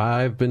so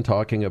I've been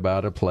talking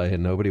about a play,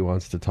 and nobody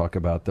wants to talk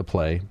about the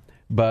play.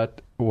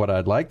 But what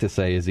I'd like to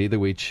say is either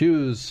we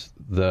choose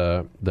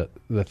the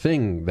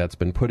thing that's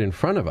been put in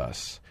front of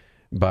us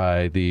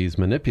by these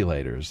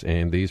manipulators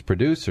and these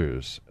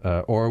producers,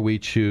 or we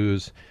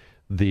choose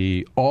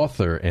the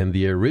author and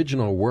the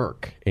original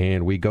work,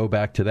 and we go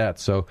back to that.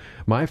 So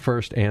my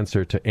first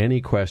answer to any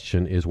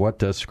question is, what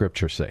does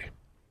Scripture say?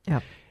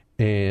 Yep.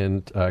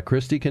 And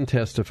Christy can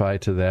testify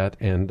to that,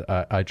 and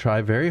I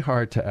try very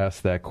hard to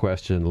ask that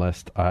question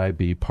lest I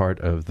be part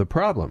of the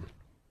problem.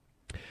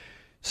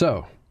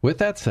 So, with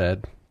that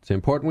said, it's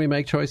important we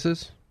make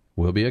choices.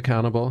 We'll be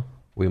accountable.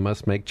 We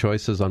must make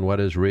choices on what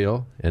is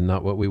real and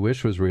not what we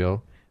wish was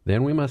real.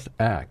 Then we must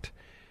act.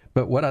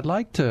 But what I'd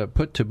like to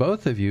put to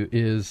both of you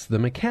is the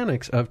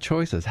mechanics of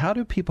choices. How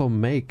do people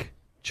make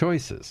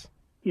choices?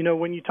 You know,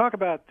 when you talk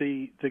about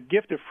the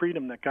gift of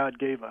freedom that God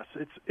gave us,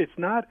 it's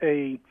not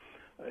a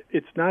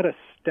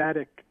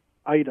static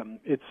item.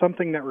 It's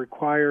something that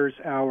requires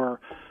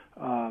our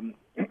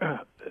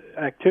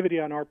activity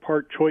on our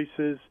part,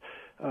 choices,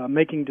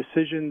 making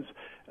decisions.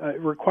 It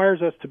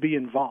requires us to be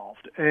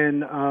involved.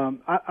 And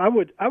I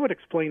would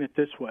explain it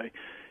this way: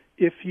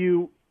 if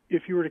you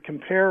were to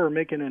compare or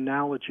make an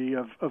analogy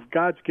of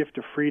God's gift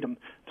of freedom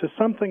to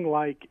something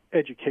like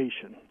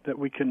education that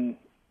we can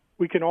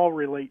all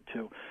relate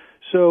to.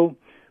 So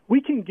we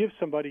can give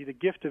somebody the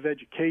gift of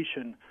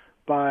education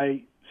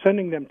by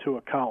sending them to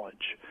a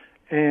college,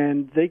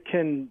 and they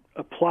can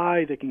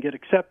apply, they can get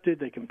accepted,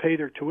 they can pay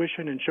their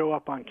tuition and show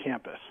up on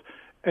campus,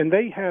 and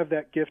they have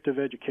that gift of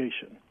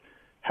education.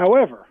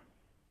 However,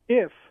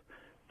 if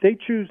they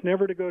choose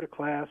never to go to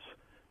class,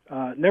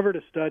 never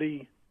to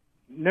study,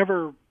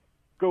 never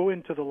go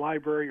into the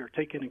library or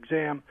take an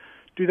exam,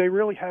 do they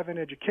really have an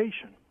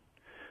education?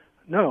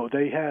 No,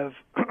 they have.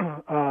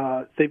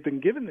 They've been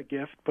given the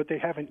gift, but they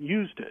haven't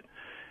used it.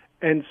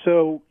 And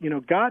so, you know,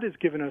 God has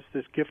given us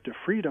this gift of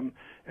freedom,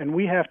 and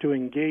we have to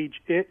engage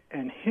it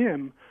and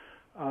Him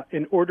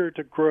in order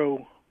to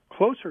grow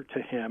closer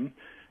to Him,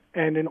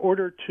 and in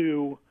order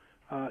to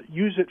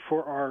use it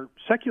for our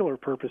secular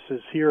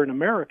purposes here in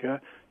America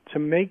to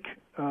make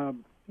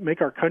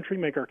our country,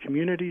 make our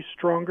communities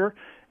stronger,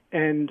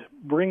 and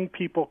bring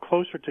people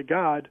closer to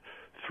God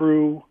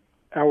through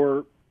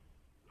our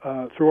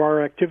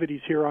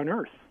activities here on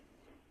earth.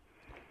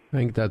 I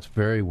think that's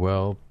very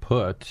well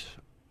put.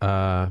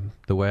 The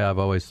way I've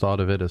always thought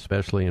of it,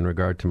 especially in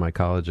regard to my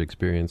college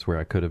experience where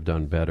I could have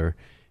done better,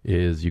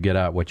 is you get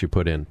out what you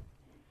put in.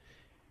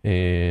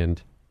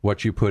 And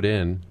what you put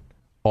in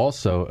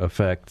also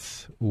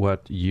affects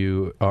what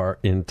you are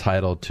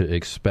entitled to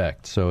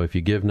expect. So if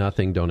you give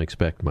nothing, don't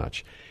expect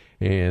much.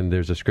 And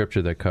there's a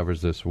scripture that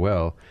covers this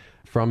well.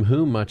 From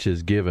whom much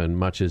is given,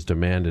 much is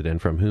demanded, and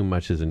from whom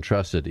much is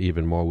entrusted,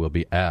 even more will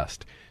be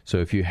asked. So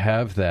if you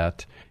have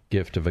that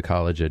gift of a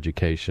college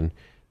education,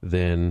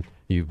 then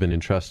you've been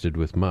entrusted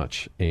with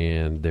much,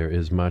 and there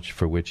is much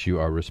for which you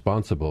are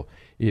responsible.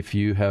 If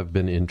you have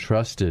been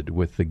entrusted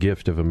with the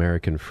gift of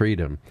American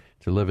freedom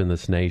to live in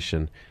this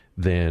nation,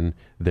 then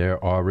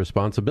there are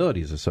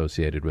responsibilities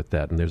associated with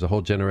that. And there's a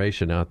whole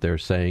generation out there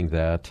saying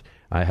that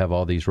I have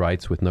all these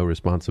rights with no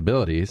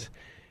responsibilities,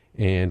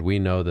 and we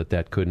know that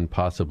that couldn't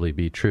possibly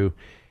be true.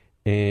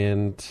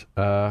 And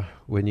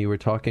when you were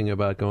talking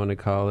about going to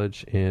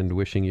college and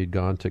wishing you'd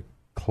gone to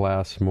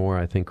class more,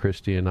 I think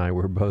Christy and I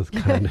were both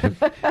kind of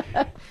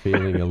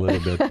feeling a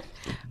little bit.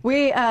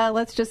 We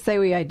let's just say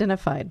we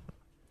identified.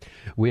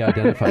 We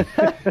identified.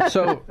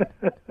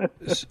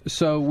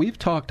 So we've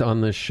talked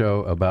on this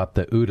show about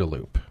the OODA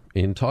loop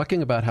in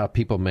talking about how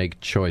people make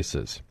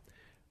choices.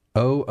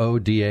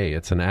 OODA,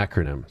 it's an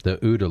acronym, the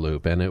OODA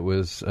loop, and it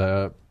was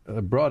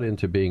brought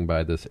into being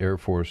by this Air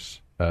Force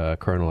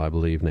colonel, I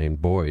believe,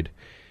 named Boyd.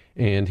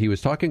 And he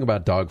was talking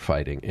about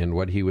dogfighting. And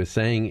what he was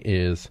saying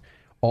is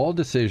all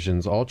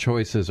decisions, all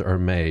choices are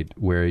made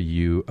where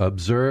you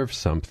observe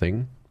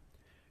something,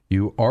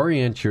 you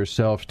orient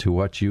yourself to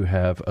what you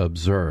have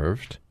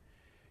observed,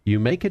 you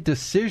make a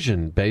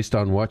decision based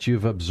on what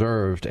you've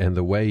observed and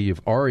the way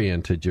you've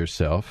oriented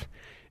yourself,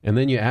 and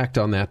then you act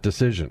on that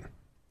decision.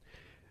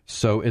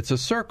 So it's a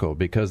circle,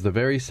 because the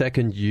very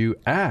second you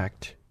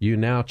act, you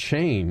now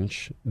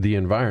change the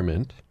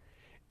environment,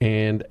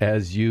 and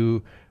as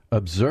you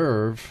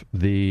observe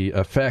the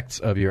effects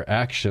of your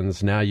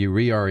actions, now you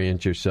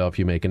reorient yourself,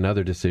 you make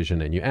another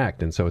decision, and you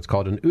act. And so it's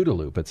called an OODA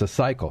loop. It's a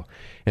cycle.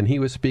 And he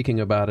was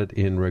speaking about it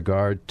in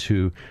regard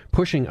to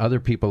pushing other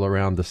people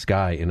around the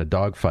sky in a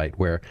dogfight,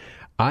 where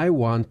I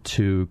want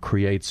to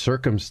create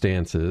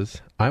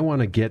circumstances, I want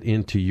to get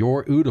into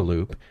your OODA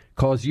loop,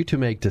 cause you to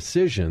make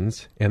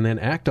decisions, and then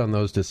act on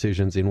those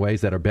decisions in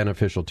ways that are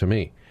beneficial to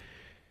me.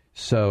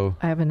 So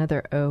I have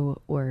another O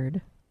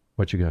word.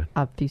 What you got?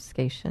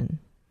 Obfuscation.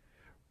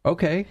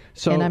 Okay,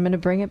 so... And I'm going to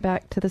bring it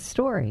back to the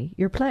story,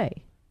 your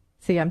play.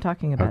 See, I'm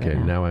talking about it now.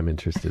 Okay, now I'm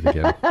interested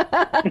again.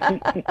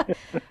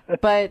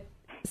 But,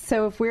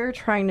 so if we're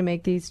trying to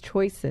make these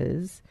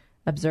choices,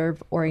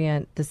 observe,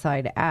 orient,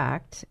 decide,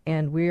 act,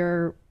 and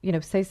we're,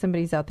 say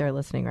somebody's out there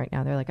listening right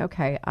now, they're like,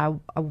 okay, I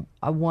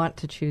want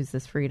to choose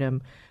this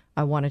freedom.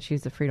 I want to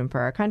choose the freedom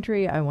for our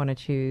country. I want to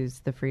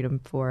choose the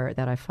freedom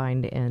that I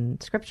find in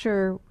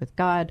Scripture with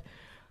God.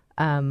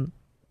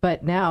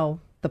 But now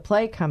the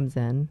play comes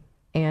in,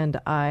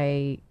 and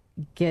I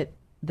get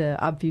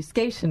the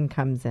obfuscation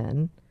comes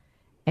in,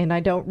 and I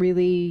don't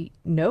really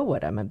know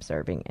what I'm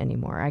observing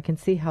anymore. I can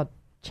see how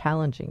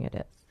challenging it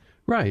is.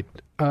 Right.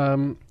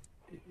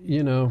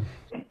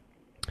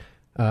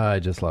 I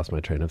just lost my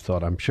train of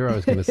thought. I'm sure I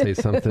was going to say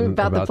something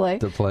about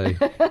the play.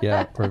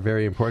 Yeah, or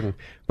very important.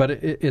 But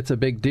it's a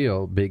big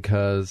deal,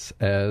 because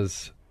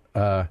as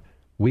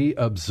we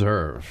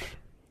observe,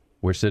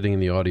 we're sitting in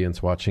the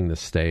audience watching the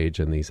stage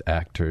and these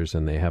actors,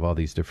 and they have all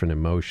these different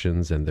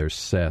emotions and their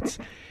sets.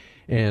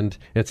 And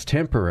it's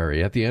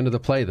temporary. At the end of the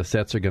play, the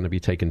sets are going to be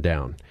taken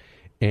down.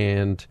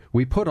 And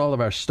we put all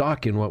of our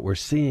stock in what we're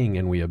seeing,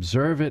 and we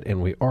observe it,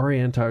 and we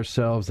orient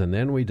ourselves, and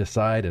then we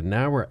decide, and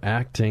now we're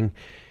acting.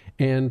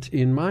 And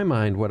in my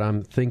mind, what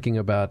I'm thinking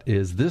about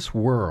is this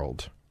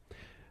world.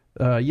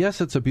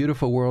 Yes, it's a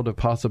beautiful world of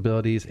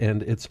possibilities,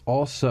 and it's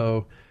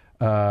also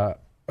a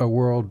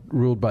world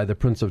ruled by the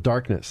Prince of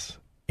Darkness.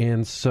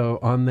 And so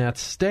on that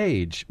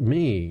stage,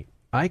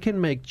 I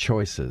can make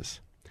choices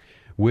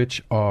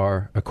which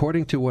are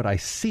according to what I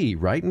see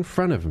right in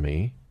front of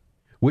me,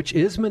 which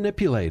is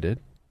manipulated,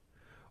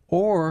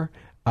 or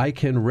I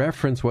can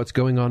reference what's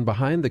going on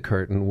behind the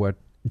curtain, what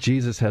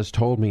Jesus has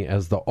told me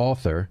as the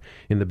author.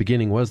 In the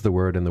beginning was the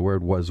Word, and the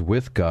Word was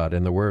with God,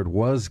 and the Word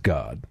was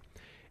God.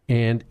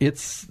 And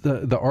it's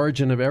the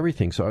origin of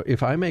everything. So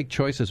if I make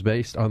choices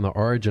based on the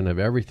origin of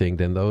everything,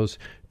 then those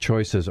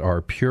choices are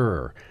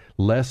purer,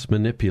 less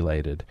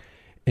manipulated,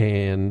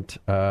 and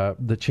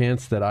the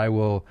chance that I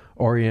will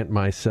orient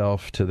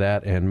myself to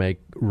that and make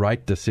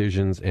right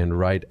decisions and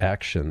right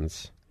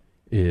actions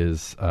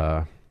is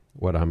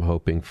what I'm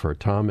hoping for.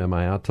 Tom, am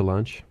I out to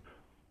lunch?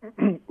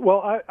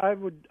 Well,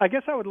 I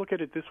guess I would look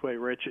at it this way,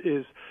 Rich.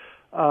 Is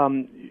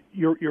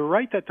you're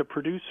right that the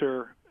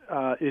producer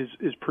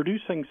is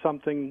producing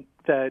something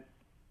that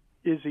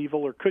is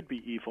evil or could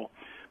be evil,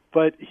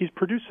 but he's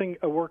producing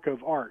a work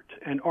of art,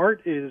 and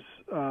art is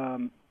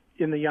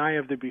in the eye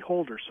of the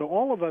beholder. So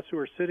all of us who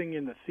are sitting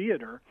in the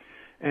theater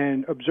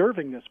and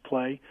observing this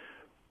play,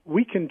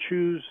 we can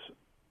choose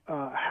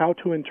how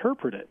to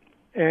interpret it.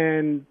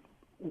 And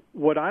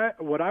what I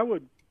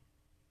would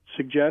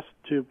suggest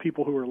to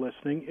people who are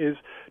listening is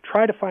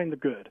try to find the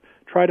good,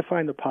 try to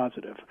find the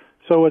positive.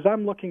 So as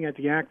I'm looking at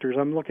the actors,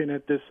 I'm looking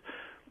at this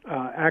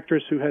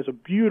actress who has a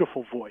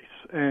beautiful voice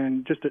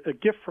and just a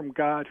gift from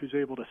God, who's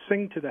able to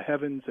sing to the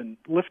heavens and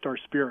lift our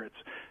spirits.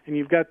 And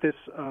you've got this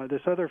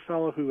other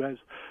fellow who has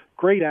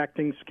great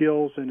acting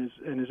skills and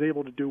is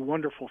able to do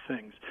wonderful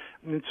things.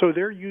 And so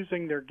they're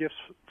using their gifts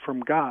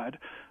from God,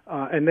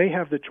 and they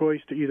have the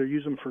choice to either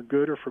use them for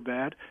good or for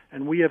bad,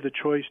 and we have the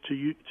choice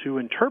to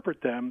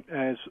interpret them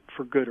as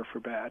for good or for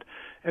bad.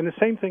 And the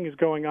same thing is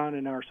going on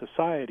in our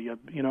society. A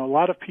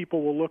lot of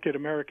people will look at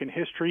American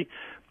history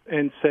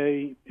and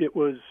say it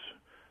was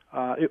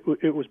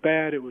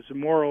bad, it was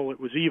immoral, it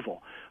was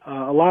evil.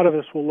 A lot of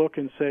us will look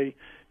and say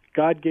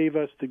God gave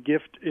us the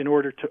gift in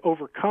order to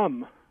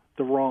overcome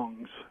the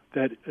wrongs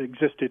that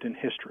existed in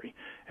history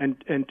and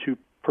to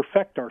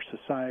perfect our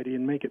society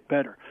and make it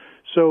better.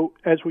 So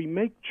as we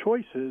make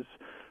choices,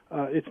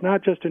 it's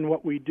not just in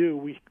what we do.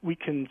 We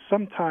can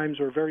sometimes,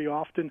 or very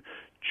often,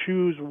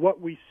 choose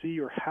what we see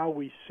or how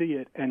we see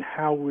it and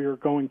how we're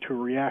going to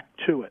react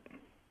to it.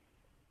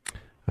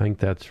 I think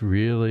that's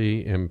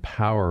really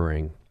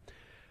empowering.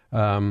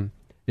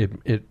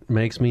 It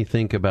makes me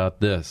think about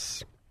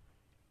this.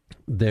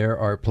 There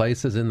are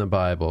places in the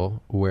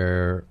Bible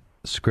where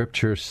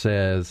Scripture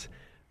says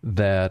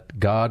that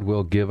God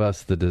will give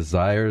us the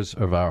desires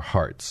of our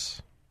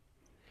hearts.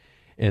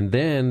 And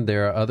then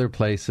there are other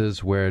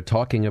places where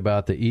talking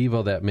about the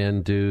evil that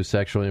men do,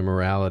 sexual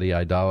immorality,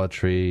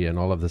 idolatry, and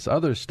all of this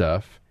other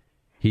stuff,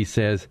 he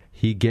says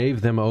he gave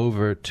them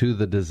over to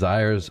the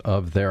desires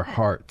of their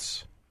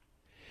hearts.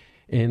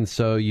 And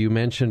so you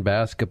mentioned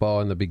basketball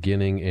in the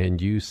beginning,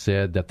 and you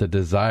said that the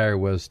desire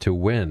was to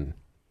win.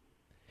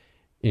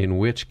 In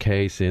which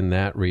case, in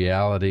that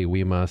reality,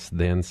 we must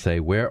then say,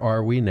 where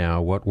are we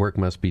now? What work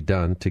must be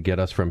done to get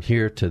us from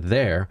here to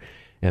there?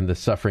 And the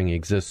suffering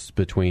exists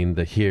between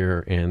the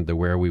here and the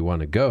where we want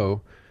to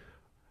go.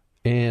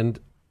 And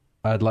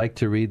I'd like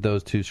to read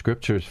those two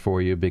scriptures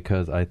for you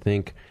because I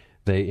think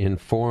they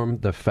inform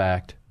the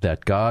fact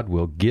that God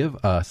will give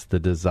us the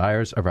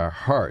desires of our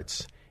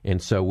hearts.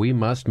 And so we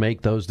must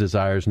make those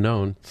desires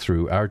known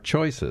through our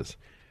choices.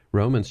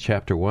 Romans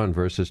chapter 1,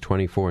 verses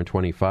 24 and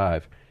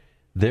 25.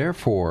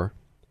 Therefore,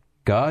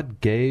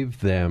 God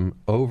gave them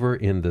over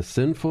in the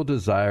sinful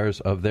desires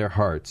of their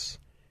hearts.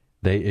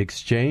 They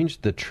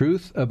exchanged the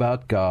truth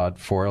about God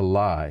for a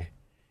lie,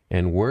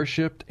 and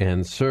worshipped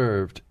and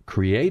served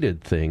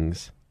created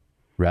things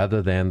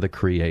rather than the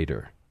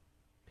Creator.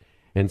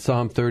 And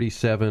Psalm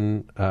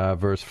 37,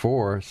 verse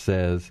 4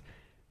 says,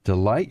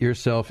 Delight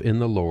yourself in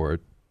the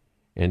Lord,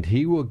 and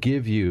He will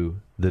give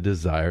you the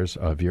desires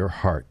of your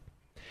heart.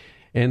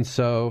 And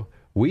so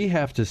we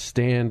have to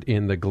stand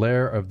in the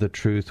glare of the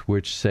truth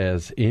which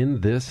says,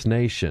 in this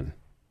nation,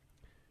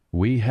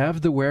 we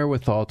have the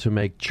wherewithal to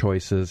make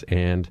choices,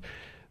 and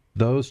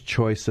those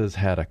choices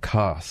had a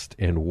cost.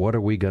 And what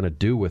are we going to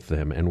do with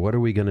them? And what are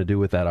we going to do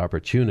with that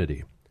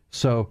opportunity?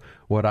 So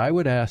what I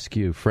would ask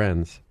you,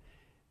 friends,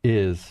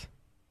 is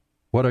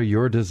what are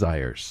your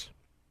desires?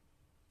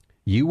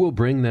 You will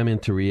bring them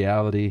into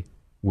reality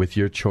with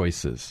your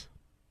choices.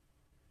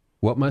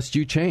 What must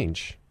you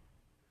change?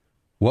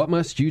 What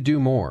must you do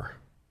more?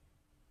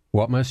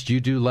 What must you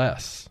do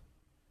less?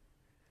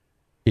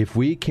 If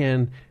we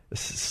can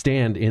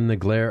stand in the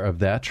glare of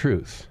that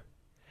truth,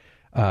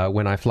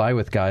 when I fly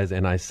with guys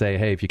and I say,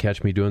 hey, if you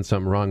catch me doing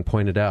something wrong,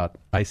 point it out,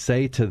 I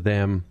say to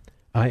them,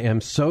 I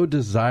am so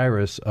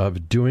desirous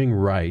of doing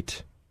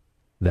right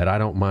that I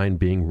don't mind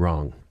being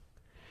wrong.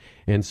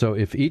 And so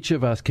if each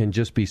of us can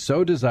just be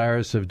so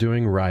desirous of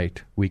doing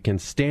right, we can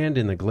stand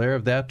in the glare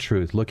of that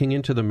truth, looking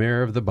into the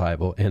mirror of the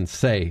Bible, and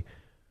say,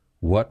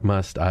 what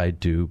must I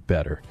do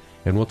better?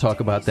 And we'll talk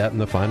about that in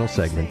the final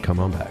segment. Come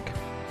on back.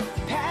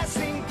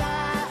 Passing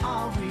by,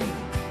 are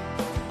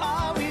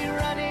we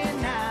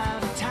running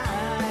out of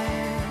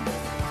time?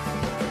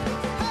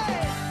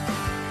 Hey!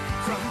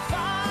 From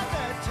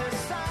father to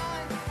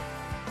son,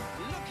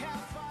 look how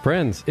far.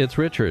 Friends, it's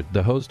Richard,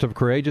 the host of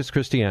Courageous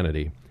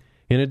Christianity.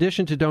 In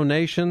addition to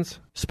donations,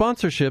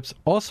 sponsorships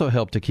also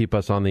help to keep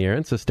us on the air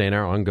and sustain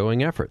our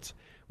ongoing efforts.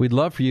 We'd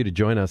love for you to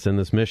join us in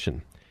this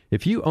mission.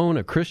 If you own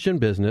a Christian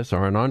business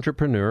or an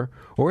entrepreneur,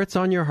 or it's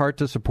on your heart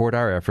to support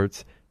our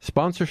efforts,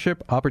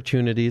 sponsorship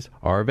opportunities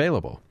are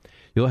available.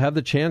 You'll have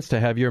the chance to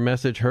have your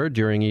message heard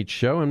during each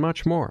show and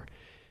much more.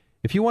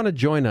 If you want to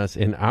join us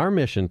in our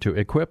mission to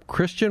equip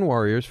Christian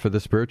warriors for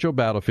the spiritual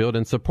battlefield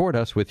and support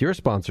us with your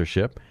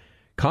sponsorship,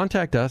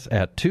 contact us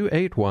at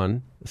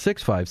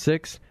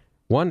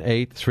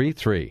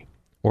 281-656-1833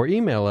 or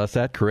email us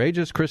at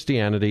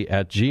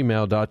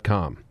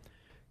courageouschristianity@gmail.com.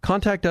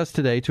 Contact us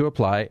today to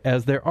apply,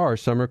 as there are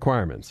some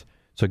requirements.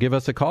 So give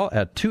us a call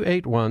at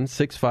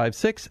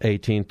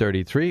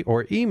 281-656-1833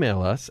 or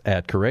email us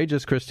at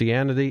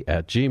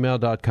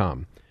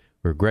courageouschristianity@gmail.com.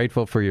 We're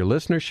grateful for your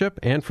listenership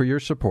and for your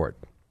support.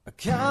 I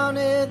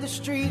counted the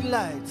street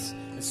lights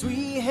as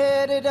we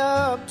headed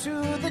up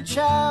to the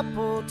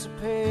chapel to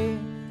pay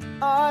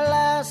our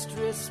last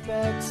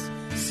respects.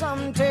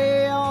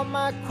 Someday all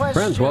my questions.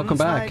 Friends, welcome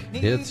back.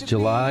 It's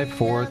July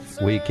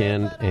 4th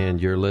weekend, and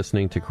you're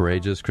listening to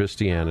Courageous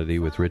Christianity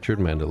with Richard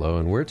Mendelow,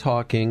 and we're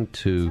talking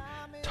to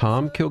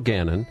Tom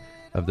Kilgannon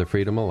of the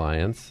Freedom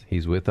Alliance.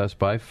 He's with us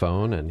by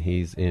phone, and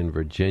he's in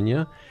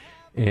Virginia.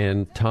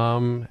 And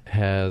Tom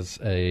has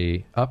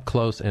a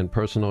up-close and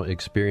personal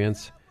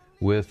experience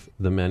with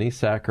the many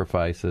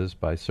sacrifices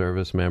by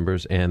service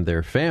members and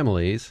their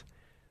families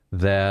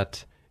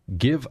that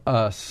give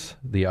us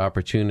the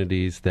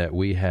opportunities that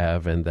we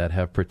have and that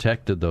have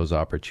protected those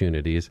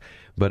opportunities.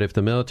 But if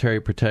the military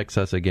protects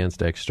us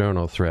against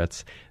external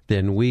threats,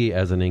 then we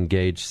as an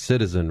engaged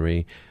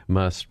citizenry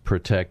must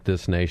protect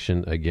this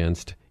nation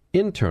against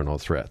internal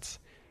threats.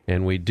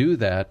 And we do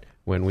that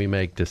when we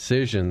make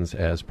decisions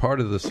as part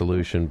of the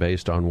solution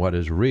based on what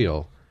is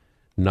real,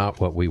 not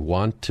what we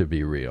want to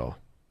be real,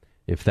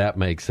 if that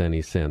makes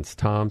any sense.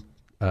 Tom,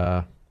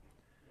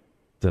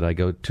 did I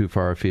go too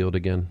far afield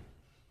again?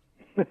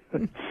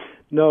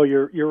 No,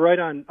 you're right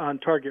on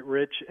target,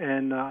 Rich,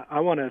 and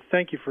I want to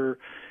thank you for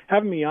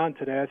having me on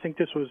today. I think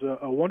this was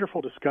a wonderful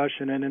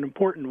discussion and an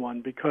important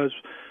one, because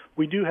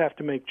we do have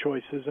to make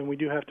choices, and we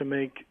do have to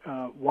make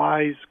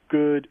wise,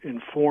 good,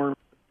 informed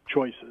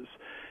choices.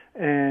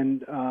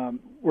 And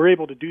we're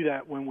able to do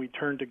that when we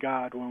turn to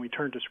God, when we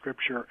turn to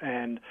Scripture,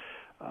 and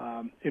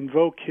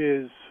invoke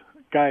His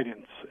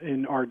guidance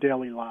in our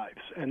daily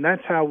lives. And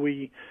that's how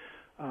we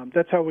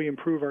That's how we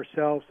improve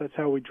ourselves. That's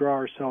how we draw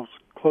ourselves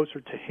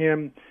closer to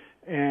Him,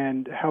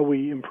 and how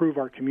we improve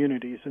our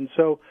communities. And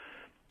so,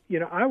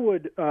 I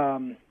would,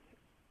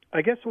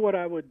 I guess what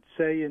I would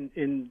say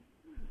in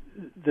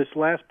this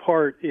last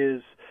part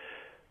is,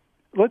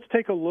 let's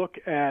take a look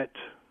at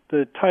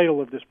the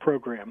title of this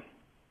program.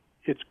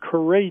 It's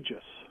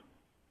Courageous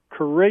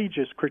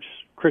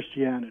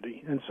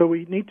Christianity. And so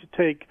we need to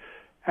take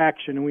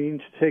action, and we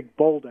need to take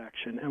bold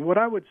action. And what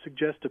I would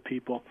suggest to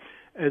people,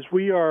 as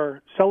we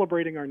are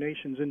celebrating our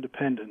nation's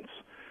independence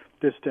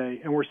this day,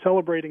 and we're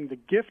celebrating the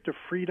gift of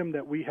freedom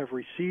that we have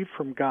received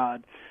from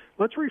God,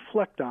 let's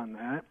reflect on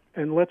that,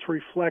 and let's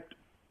reflect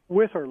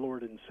with our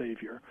Lord and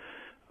Savior.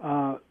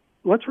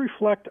 Let's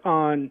reflect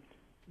on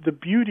the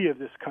beauty of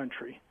this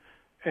country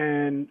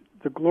and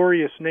the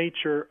glorious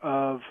nature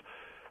of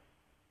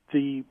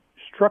the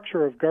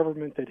structure of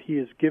government that He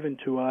has given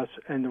to us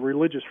and the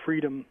religious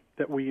freedom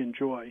that we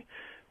enjoy.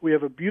 We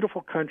have a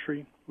beautiful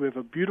country, we have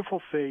a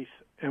beautiful faith,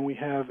 and we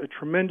have a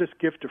tremendous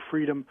gift of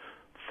freedom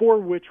for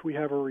which we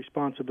have a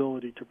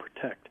responsibility to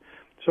protect.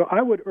 So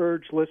I would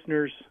urge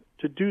listeners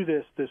to do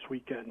this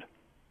weekend.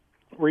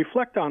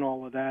 Reflect on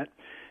all of that,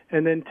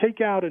 and then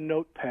take out a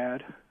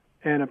notepad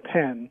and a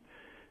pen,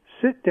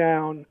 sit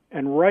down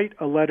and write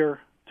a letter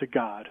to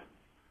God.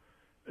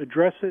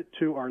 Address it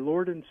to our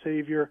Lord and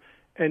Savior,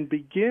 and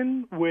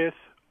begin with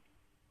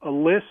a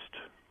list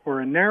or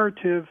a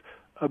narrative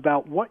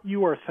about what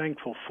you are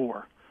thankful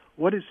for.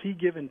 What has He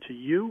given to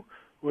you?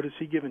 What has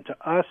He given to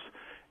us?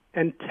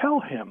 And tell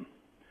Him,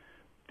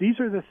 these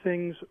are the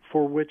things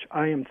for which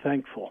I am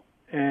thankful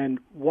and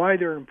why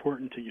they're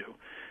important to you.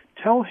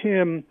 Tell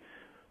Him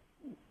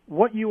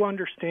what you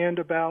understand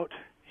about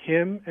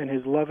Him and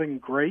His loving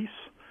grace.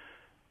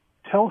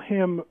 Tell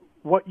Him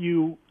what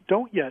you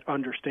don't yet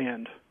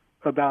understand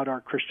about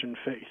our Christian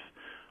faith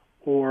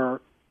or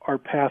our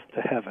path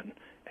to heaven,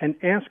 and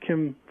ask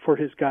Him for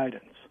His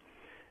guidance.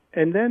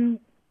 And then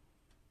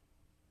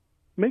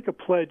make a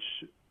pledge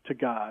to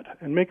God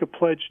and make a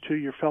pledge to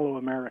your fellow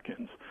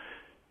Americans.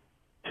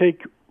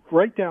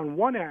 Write down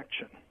one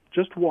action,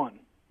 just one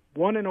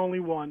and only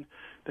one,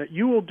 that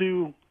you will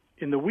do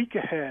in the week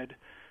ahead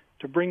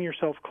to bring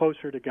yourself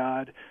closer to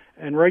God,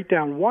 and write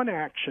down one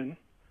action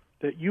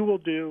that you will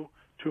do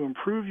to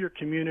improve your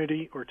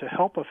community or to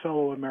help a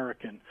fellow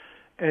American.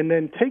 And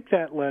then take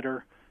that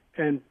letter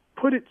and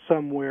put it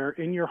somewhere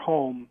in your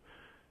home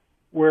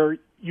where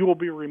you will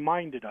be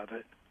reminded of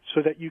it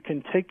so that you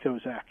can take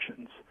those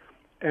actions.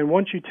 And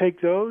once you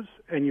take those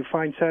and you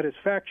find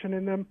satisfaction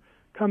in them,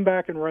 come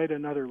back and write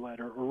another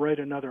letter or write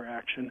another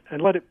action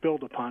and let it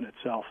build upon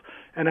itself.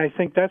 And I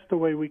think that's the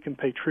way we can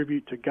pay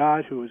tribute to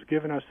God, who has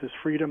given us this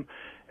freedom,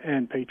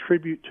 and pay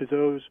tribute to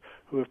those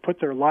who have put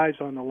their lives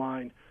on the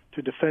line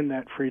to defend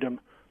that freedom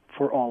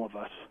for all of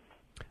us.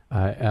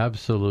 I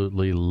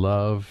absolutely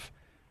love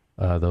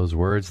those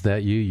words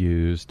that you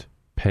used,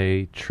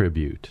 pay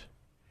tribute.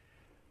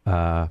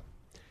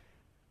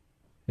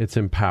 It's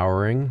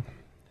empowering.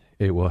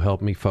 It will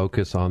help me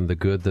focus on the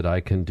good that I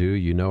can do.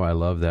 You know, I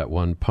love that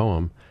one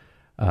poem,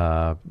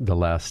 the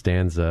last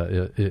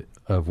stanza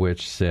of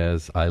which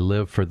says, I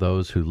live for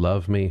those who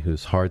love me,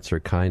 whose hearts are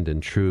kind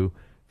and true,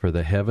 for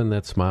the heaven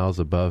that smiles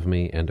above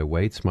me and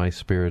awaits my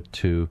spirit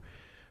too,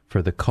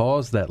 for the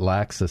cause that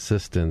lacks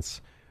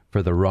assistance,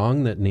 for the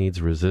wrong that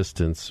needs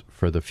resistance,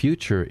 for the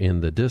future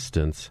in the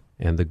distance,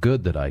 and the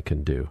good that I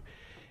can do.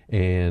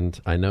 And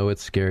I know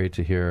it's scary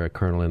to hear a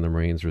colonel in the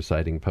Marines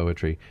reciting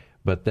poetry,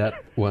 but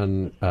that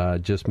one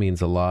just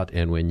means a lot.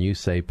 And when you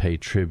say pay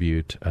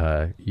tribute,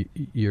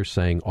 you're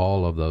saying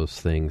all of those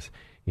things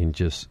in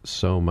just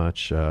so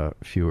much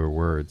fewer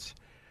words.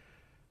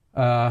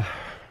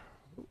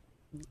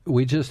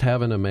 We just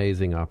have an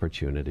amazing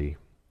opportunity,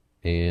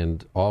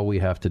 and all we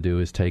have to do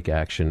is take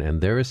action. And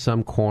there is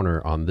some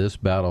corner on this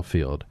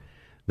battlefield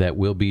that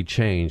will be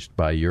changed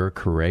by your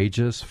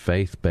courageous,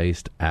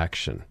 faith-based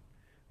action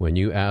when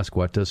you ask,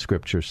 what does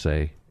Scripture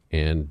say,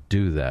 and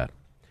do that.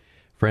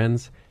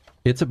 Friends,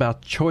 it's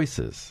about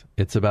choices.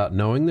 It's about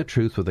knowing the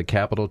truth with a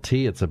capital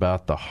T. It's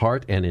about the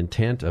heart and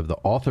intent of the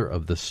author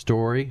of the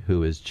story,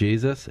 who is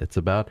Jesus. It's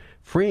about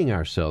freeing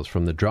ourselves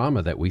from the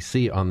drama that we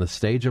see on the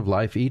stage of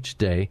life each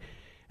day.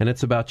 And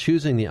it's about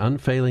choosing the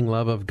unfailing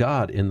love of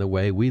God in the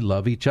way we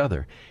love each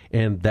other.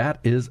 And that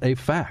is a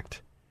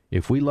fact.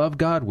 If we love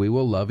God, we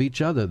will love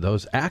each other.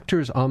 Those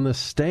actors on the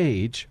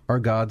stage are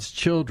God's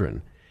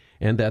children.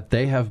 And that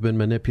they have been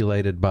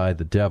manipulated by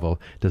the devil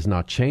does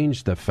not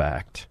change the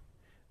fact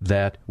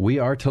that we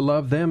are to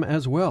love them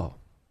as well.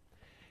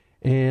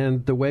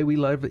 And the way we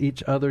love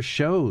each other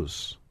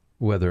shows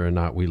whether or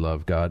not we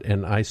love God.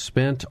 And I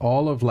spent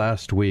all of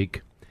last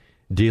week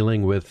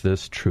dealing with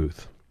this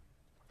truth.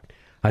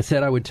 I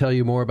said I would tell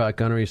you more about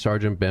Gunnery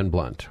Sergeant Ben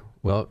Blunt.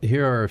 Well,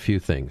 here are a few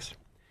things.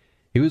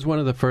 He was one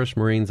of the first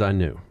Marines I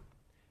knew.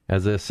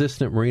 As an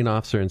assistant Marine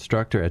officer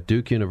instructor at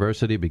Duke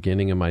University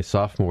beginning in my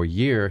sophomore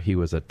year, he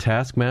was a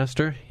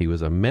taskmaster, he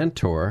was a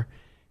mentor,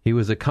 he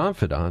was a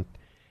confidant,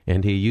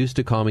 and he used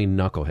to call me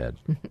Knucklehead.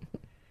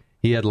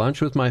 He had lunch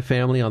with my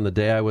family on the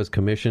day I was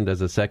commissioned as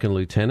a second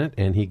lieutenant,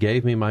 and he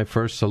gave me my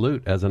first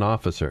salute as an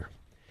officer.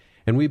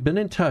 And we've been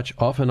in touch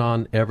off and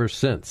on ever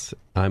since.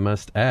 I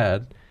must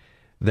add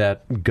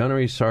that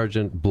Gunnery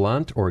Sergeant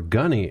Blunt, or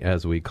Gunny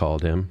as we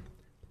called him,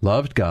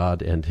 loved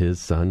God and his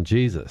son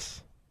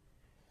Jesus.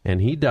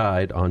 And he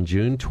died on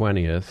June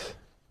 20th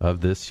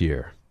of this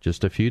year,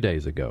 just a few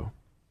days ago.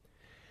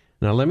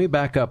 Now let me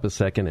back up a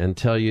second and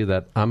tell you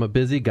that I'm a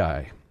busy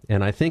guy,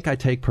 and I think I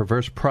take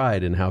perverse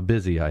pride in how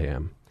busy I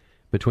am.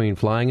 Between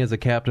flying as a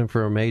captain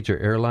for a major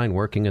airline,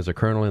 working as a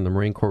colonel in the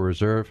Marine Corps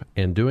Reserve,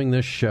 and doing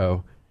this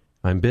show,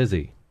 I'm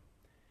busy.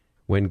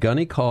 When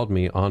Gunny called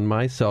me on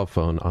my cell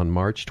phone on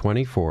March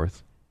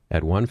 24th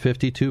at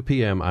 1:52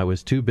 p.m., I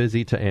was too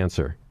busy to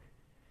answer.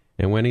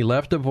 And when he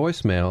left a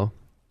voicemail,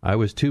 I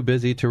was too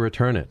busy to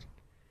return it.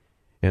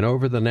 And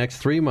over the next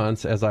 3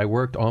 months, as I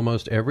worked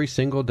almost every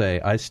single day,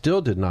 I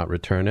still did not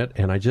return it,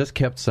 and I just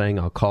kept saying,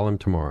 I'll call him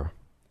tomorrow.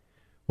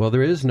 Well,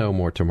 there is no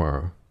more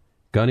tomorrow.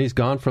 Gunny's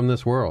gone from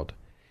this world.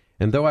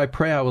 And though I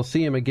pray I will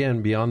see him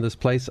again beyond this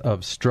place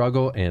of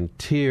struggle and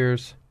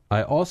tears,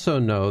 I also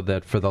know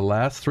that for the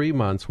last 3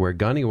 months where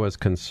Gunny was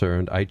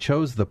concerned, I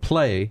chose the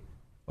play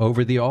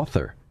over the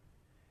author,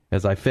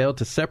 as I failed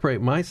to separate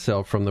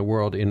myself from the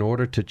world in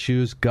order to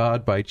choose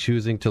God by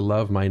choosing to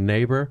love my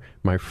neighbor,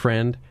 my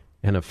friend,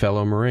 and a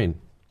fellow Marine.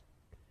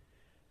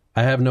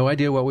 I have no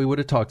idea what we would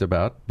have talked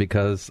about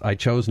because I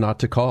chose not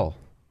to call.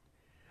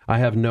 I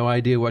have no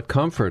idea what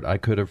comfort I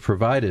could have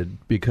provided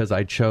because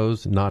I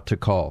chose not to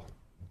call.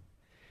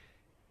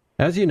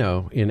 As you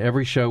know, in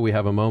every show we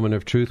have a moment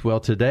of truth. Well,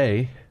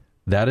 today,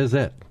 that is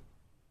it.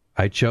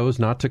 I chose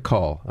not to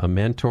call a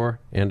mentor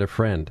and a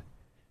friend.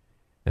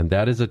 And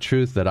that is a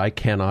truth that I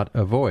cannot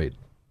avoid.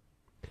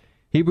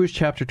 Hebrews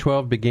chapter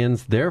 12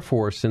 begins,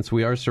 Therefore, since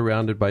we are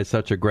surrounded by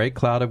such a great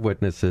cloud of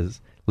witnesses,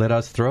 let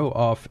us throw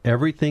off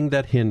everything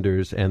that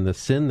hinders and the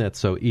sin that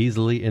so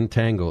easily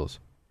entangles.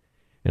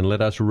 And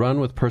let us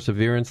run with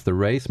perseverance the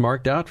race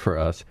marked out for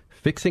us,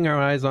 fixing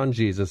our eyes on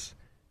Jesus,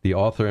 the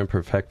author and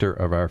perfecter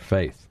of our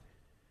faith.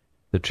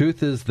 The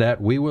truth is that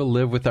we will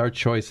live with our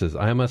choices.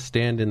 I must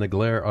stand in the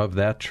glare of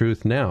that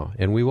truth now,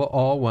 and we will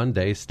all one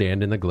day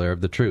stand in the glare of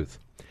the truth.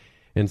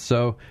 And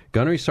so,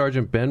 Gunnery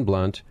Sergeant Ben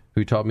Blunt,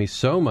 who taught me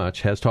so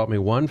much, has taught me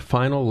one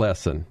final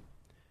lesson.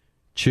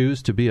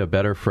 Choose to be a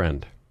better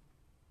friend.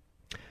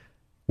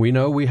 We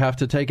know we have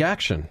to take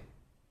action.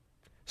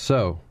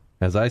 So,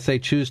 as I say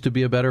choose to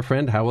be a better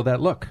friend, how will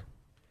that look?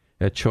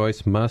 A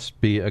choice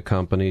must be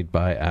accompanied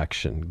by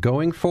action.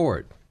 Going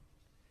forward,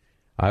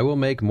 I will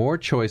make more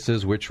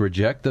choices which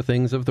reject the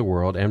things of the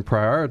world and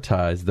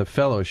prioritize the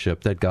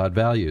fellowship that God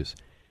values.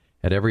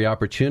 At every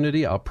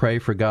opportunity, I'll pray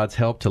for God's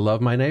help to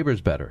love my neighbors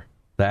better,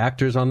 the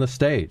actors on the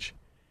stage.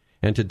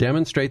 And to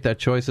demonstrate that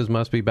choices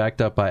must be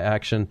backed up by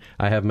action,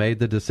 I have made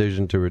the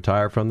decision to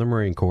retire from the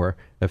Marine Corps,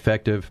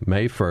 effective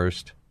May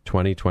 1st,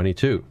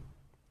 2022.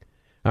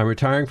 I'm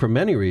retiring for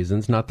many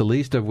reasons, not the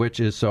least of which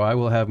is so I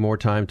will have more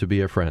time to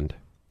be a friend.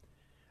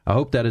 I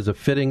hope that is a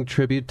fitting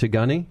tribute to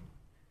Gunny.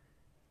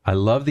 I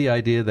love the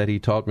idea that he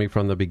taught me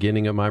from the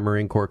beginning of my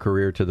Marine Corps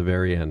career to the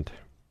very end.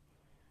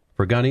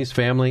 For Gunny's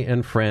family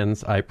and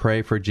friends, I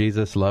pray for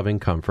Jesus' loving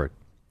comfort.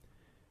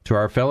 To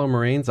our fellow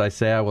Marines, I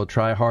say I will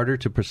try harder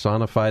to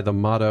personify the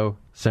motto,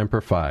 Semper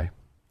Fi.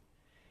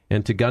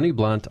 And to Gunny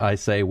Blunt, I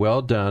say,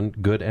 well done,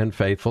 good and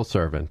faithful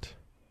servant.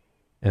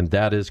 And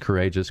that is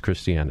courageous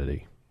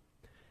Christianity.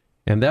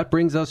 And that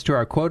brings us to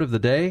our quote of the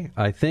day.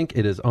 I think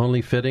it is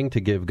only fitting to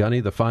give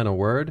Gunny the final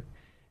word,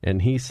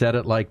 and he said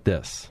it like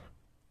this.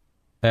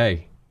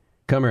 Hey,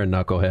 come here,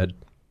 knucklehead.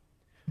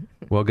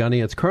 Well, Gunny,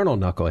 it's Colonel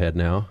Knucklehead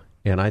now,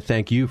 and I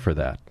thank you for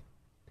that.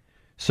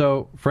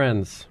 So,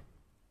 friends,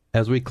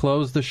 as we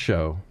close the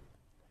show,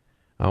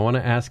 I want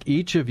to ask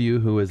each of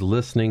you who is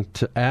listening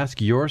to ask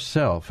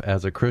yourself,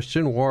 as a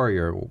Christian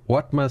warrior,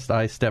 what must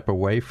I step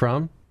away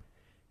from,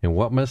 and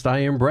what must I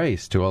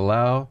embrace to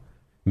allow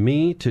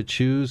me to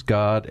choose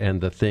God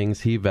and the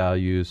things He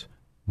values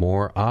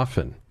more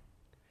often?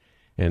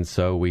 And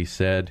so we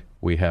said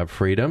we have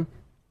freedom.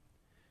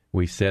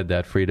 We said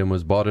that freedom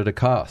was bought at a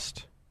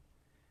cost.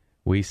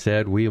 We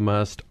said we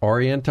must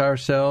orient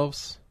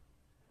ourselves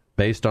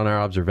based on our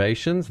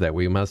observations, that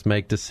we must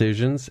make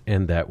decisions,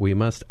 and that we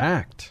must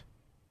act.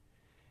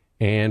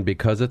 And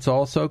because it's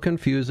all so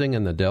confusing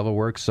and the devil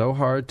works so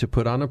hard to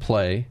put on a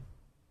play,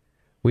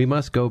 we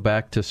must go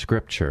back to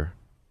Scripture,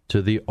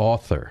 to the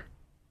author,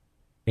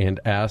 and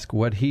ask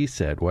what he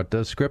said. What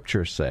does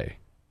Scripture say?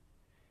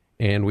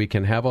 And we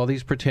can have all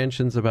these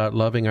pretensions about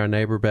loving our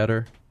neighbor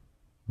better,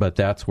 but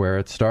that's where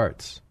it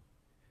starts.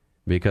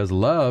 Because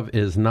love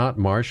is not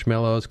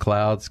marshmallows,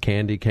 clouds,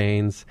 candy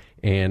canes,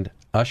 and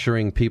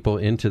ushering people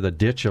into the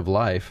ditch of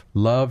life.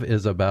 Love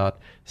is about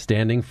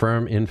standing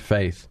firm in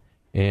faith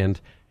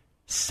and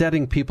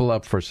setting people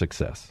up for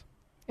success.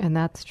 And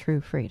that's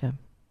true freedom.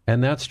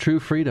 And that's true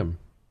freedom.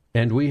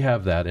 And we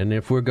have that. And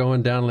if we're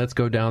going down, let's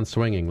go down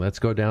swinging. Let's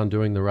go down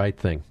doing the right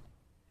thing.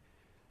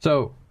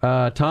 So,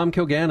 Tom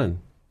Kilgannon,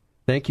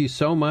 Thank you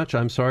so much.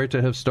 I'm sorry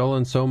to have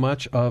stolen so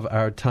much of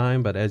our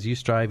time, but as you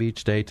strive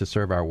each day to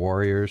serve our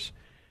warriors,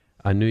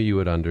 I knew you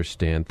would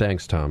understand.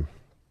 Thanks, Tom.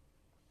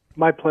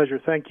 My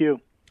pleasure. Thank you.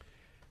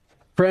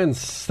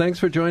 Friends, thanks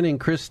for joining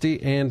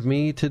Christy and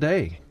me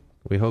today.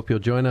 We hope you'll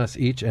join us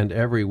each and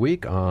every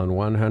week on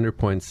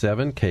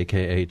 100.7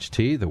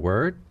 KKHT, The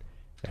Word,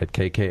 at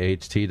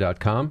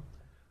kkht.com,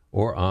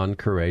 or on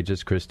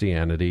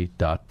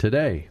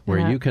courageouschristianity.today,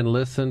 where you can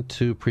listen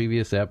to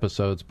previous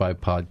episodes by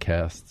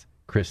podcasts.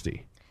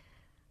 Christy.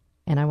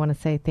 And I want to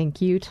say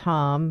thank you,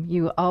 Tom.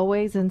 You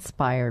always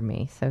inspire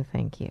me, so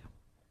thank you.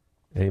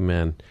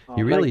 Amen. Oh,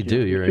 you really you.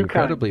 do. You're an Too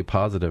incredibly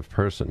positive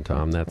person,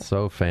 Tom. That's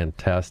so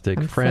fantastic.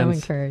 I'm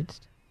Friends, so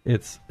encouraged.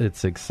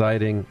 It's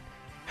exciting.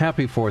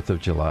 Happy 4th of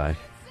July.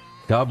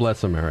 God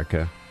bless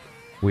America.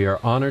 We are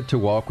honored to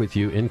walk with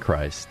you in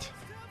Christ.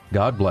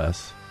 God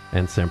bless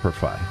and Semper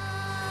Fi.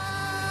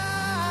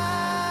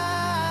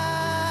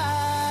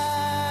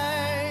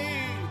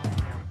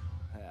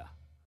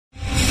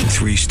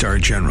 Three-star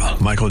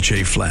General Michael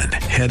J. Flynn,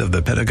 head of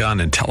the Pentagon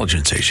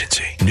Intelligence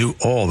Agency, knew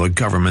all the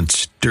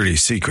government's dirty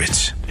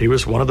secrets. He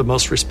was one of the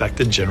most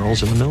respected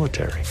generals in the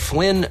military.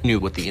 Flynn knew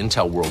what the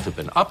intel world had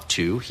been up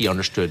to. He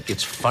understood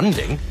its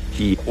funding.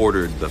 He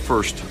ordered the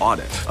first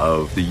audit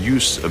of the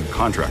use of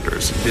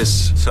contractors.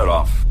 This set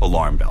off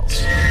alarm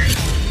bells.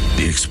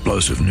 The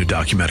explosive new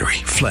documentary,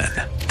 Flynn,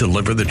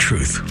 Deliver the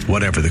Truth,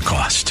 Whatever the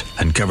Cost,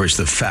 uncovers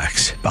the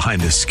facts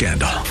behind this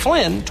scandal.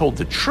 Flynn told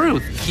the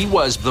truth. He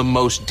was the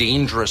most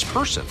dangerous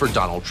person for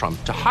Donald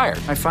Trump to hire.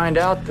 I find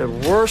out the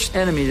worst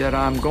enemy that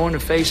I'm going to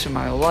face in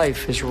my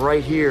life is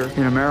right here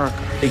in America.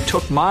 They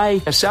took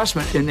my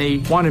assessment and they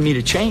wanted me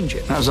to change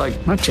it. And I was like,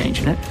 I'm not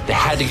changing it. They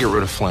had to get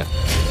rid of Flynn.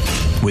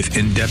 With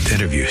in-depth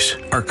interviews,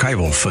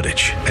 archival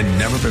footage, and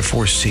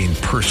never-before-seen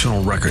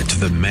personal records of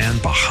the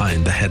man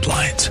behind the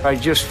headlines. I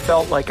just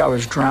felt like I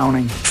was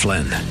drowning.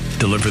 Flynn,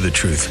 Deliver the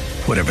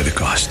Truth, Whatever the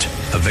Cost.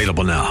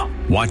 Available now.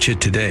 Watch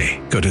it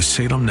today. Go to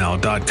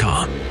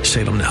salemnow.com.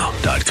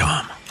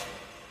 salemnow.com.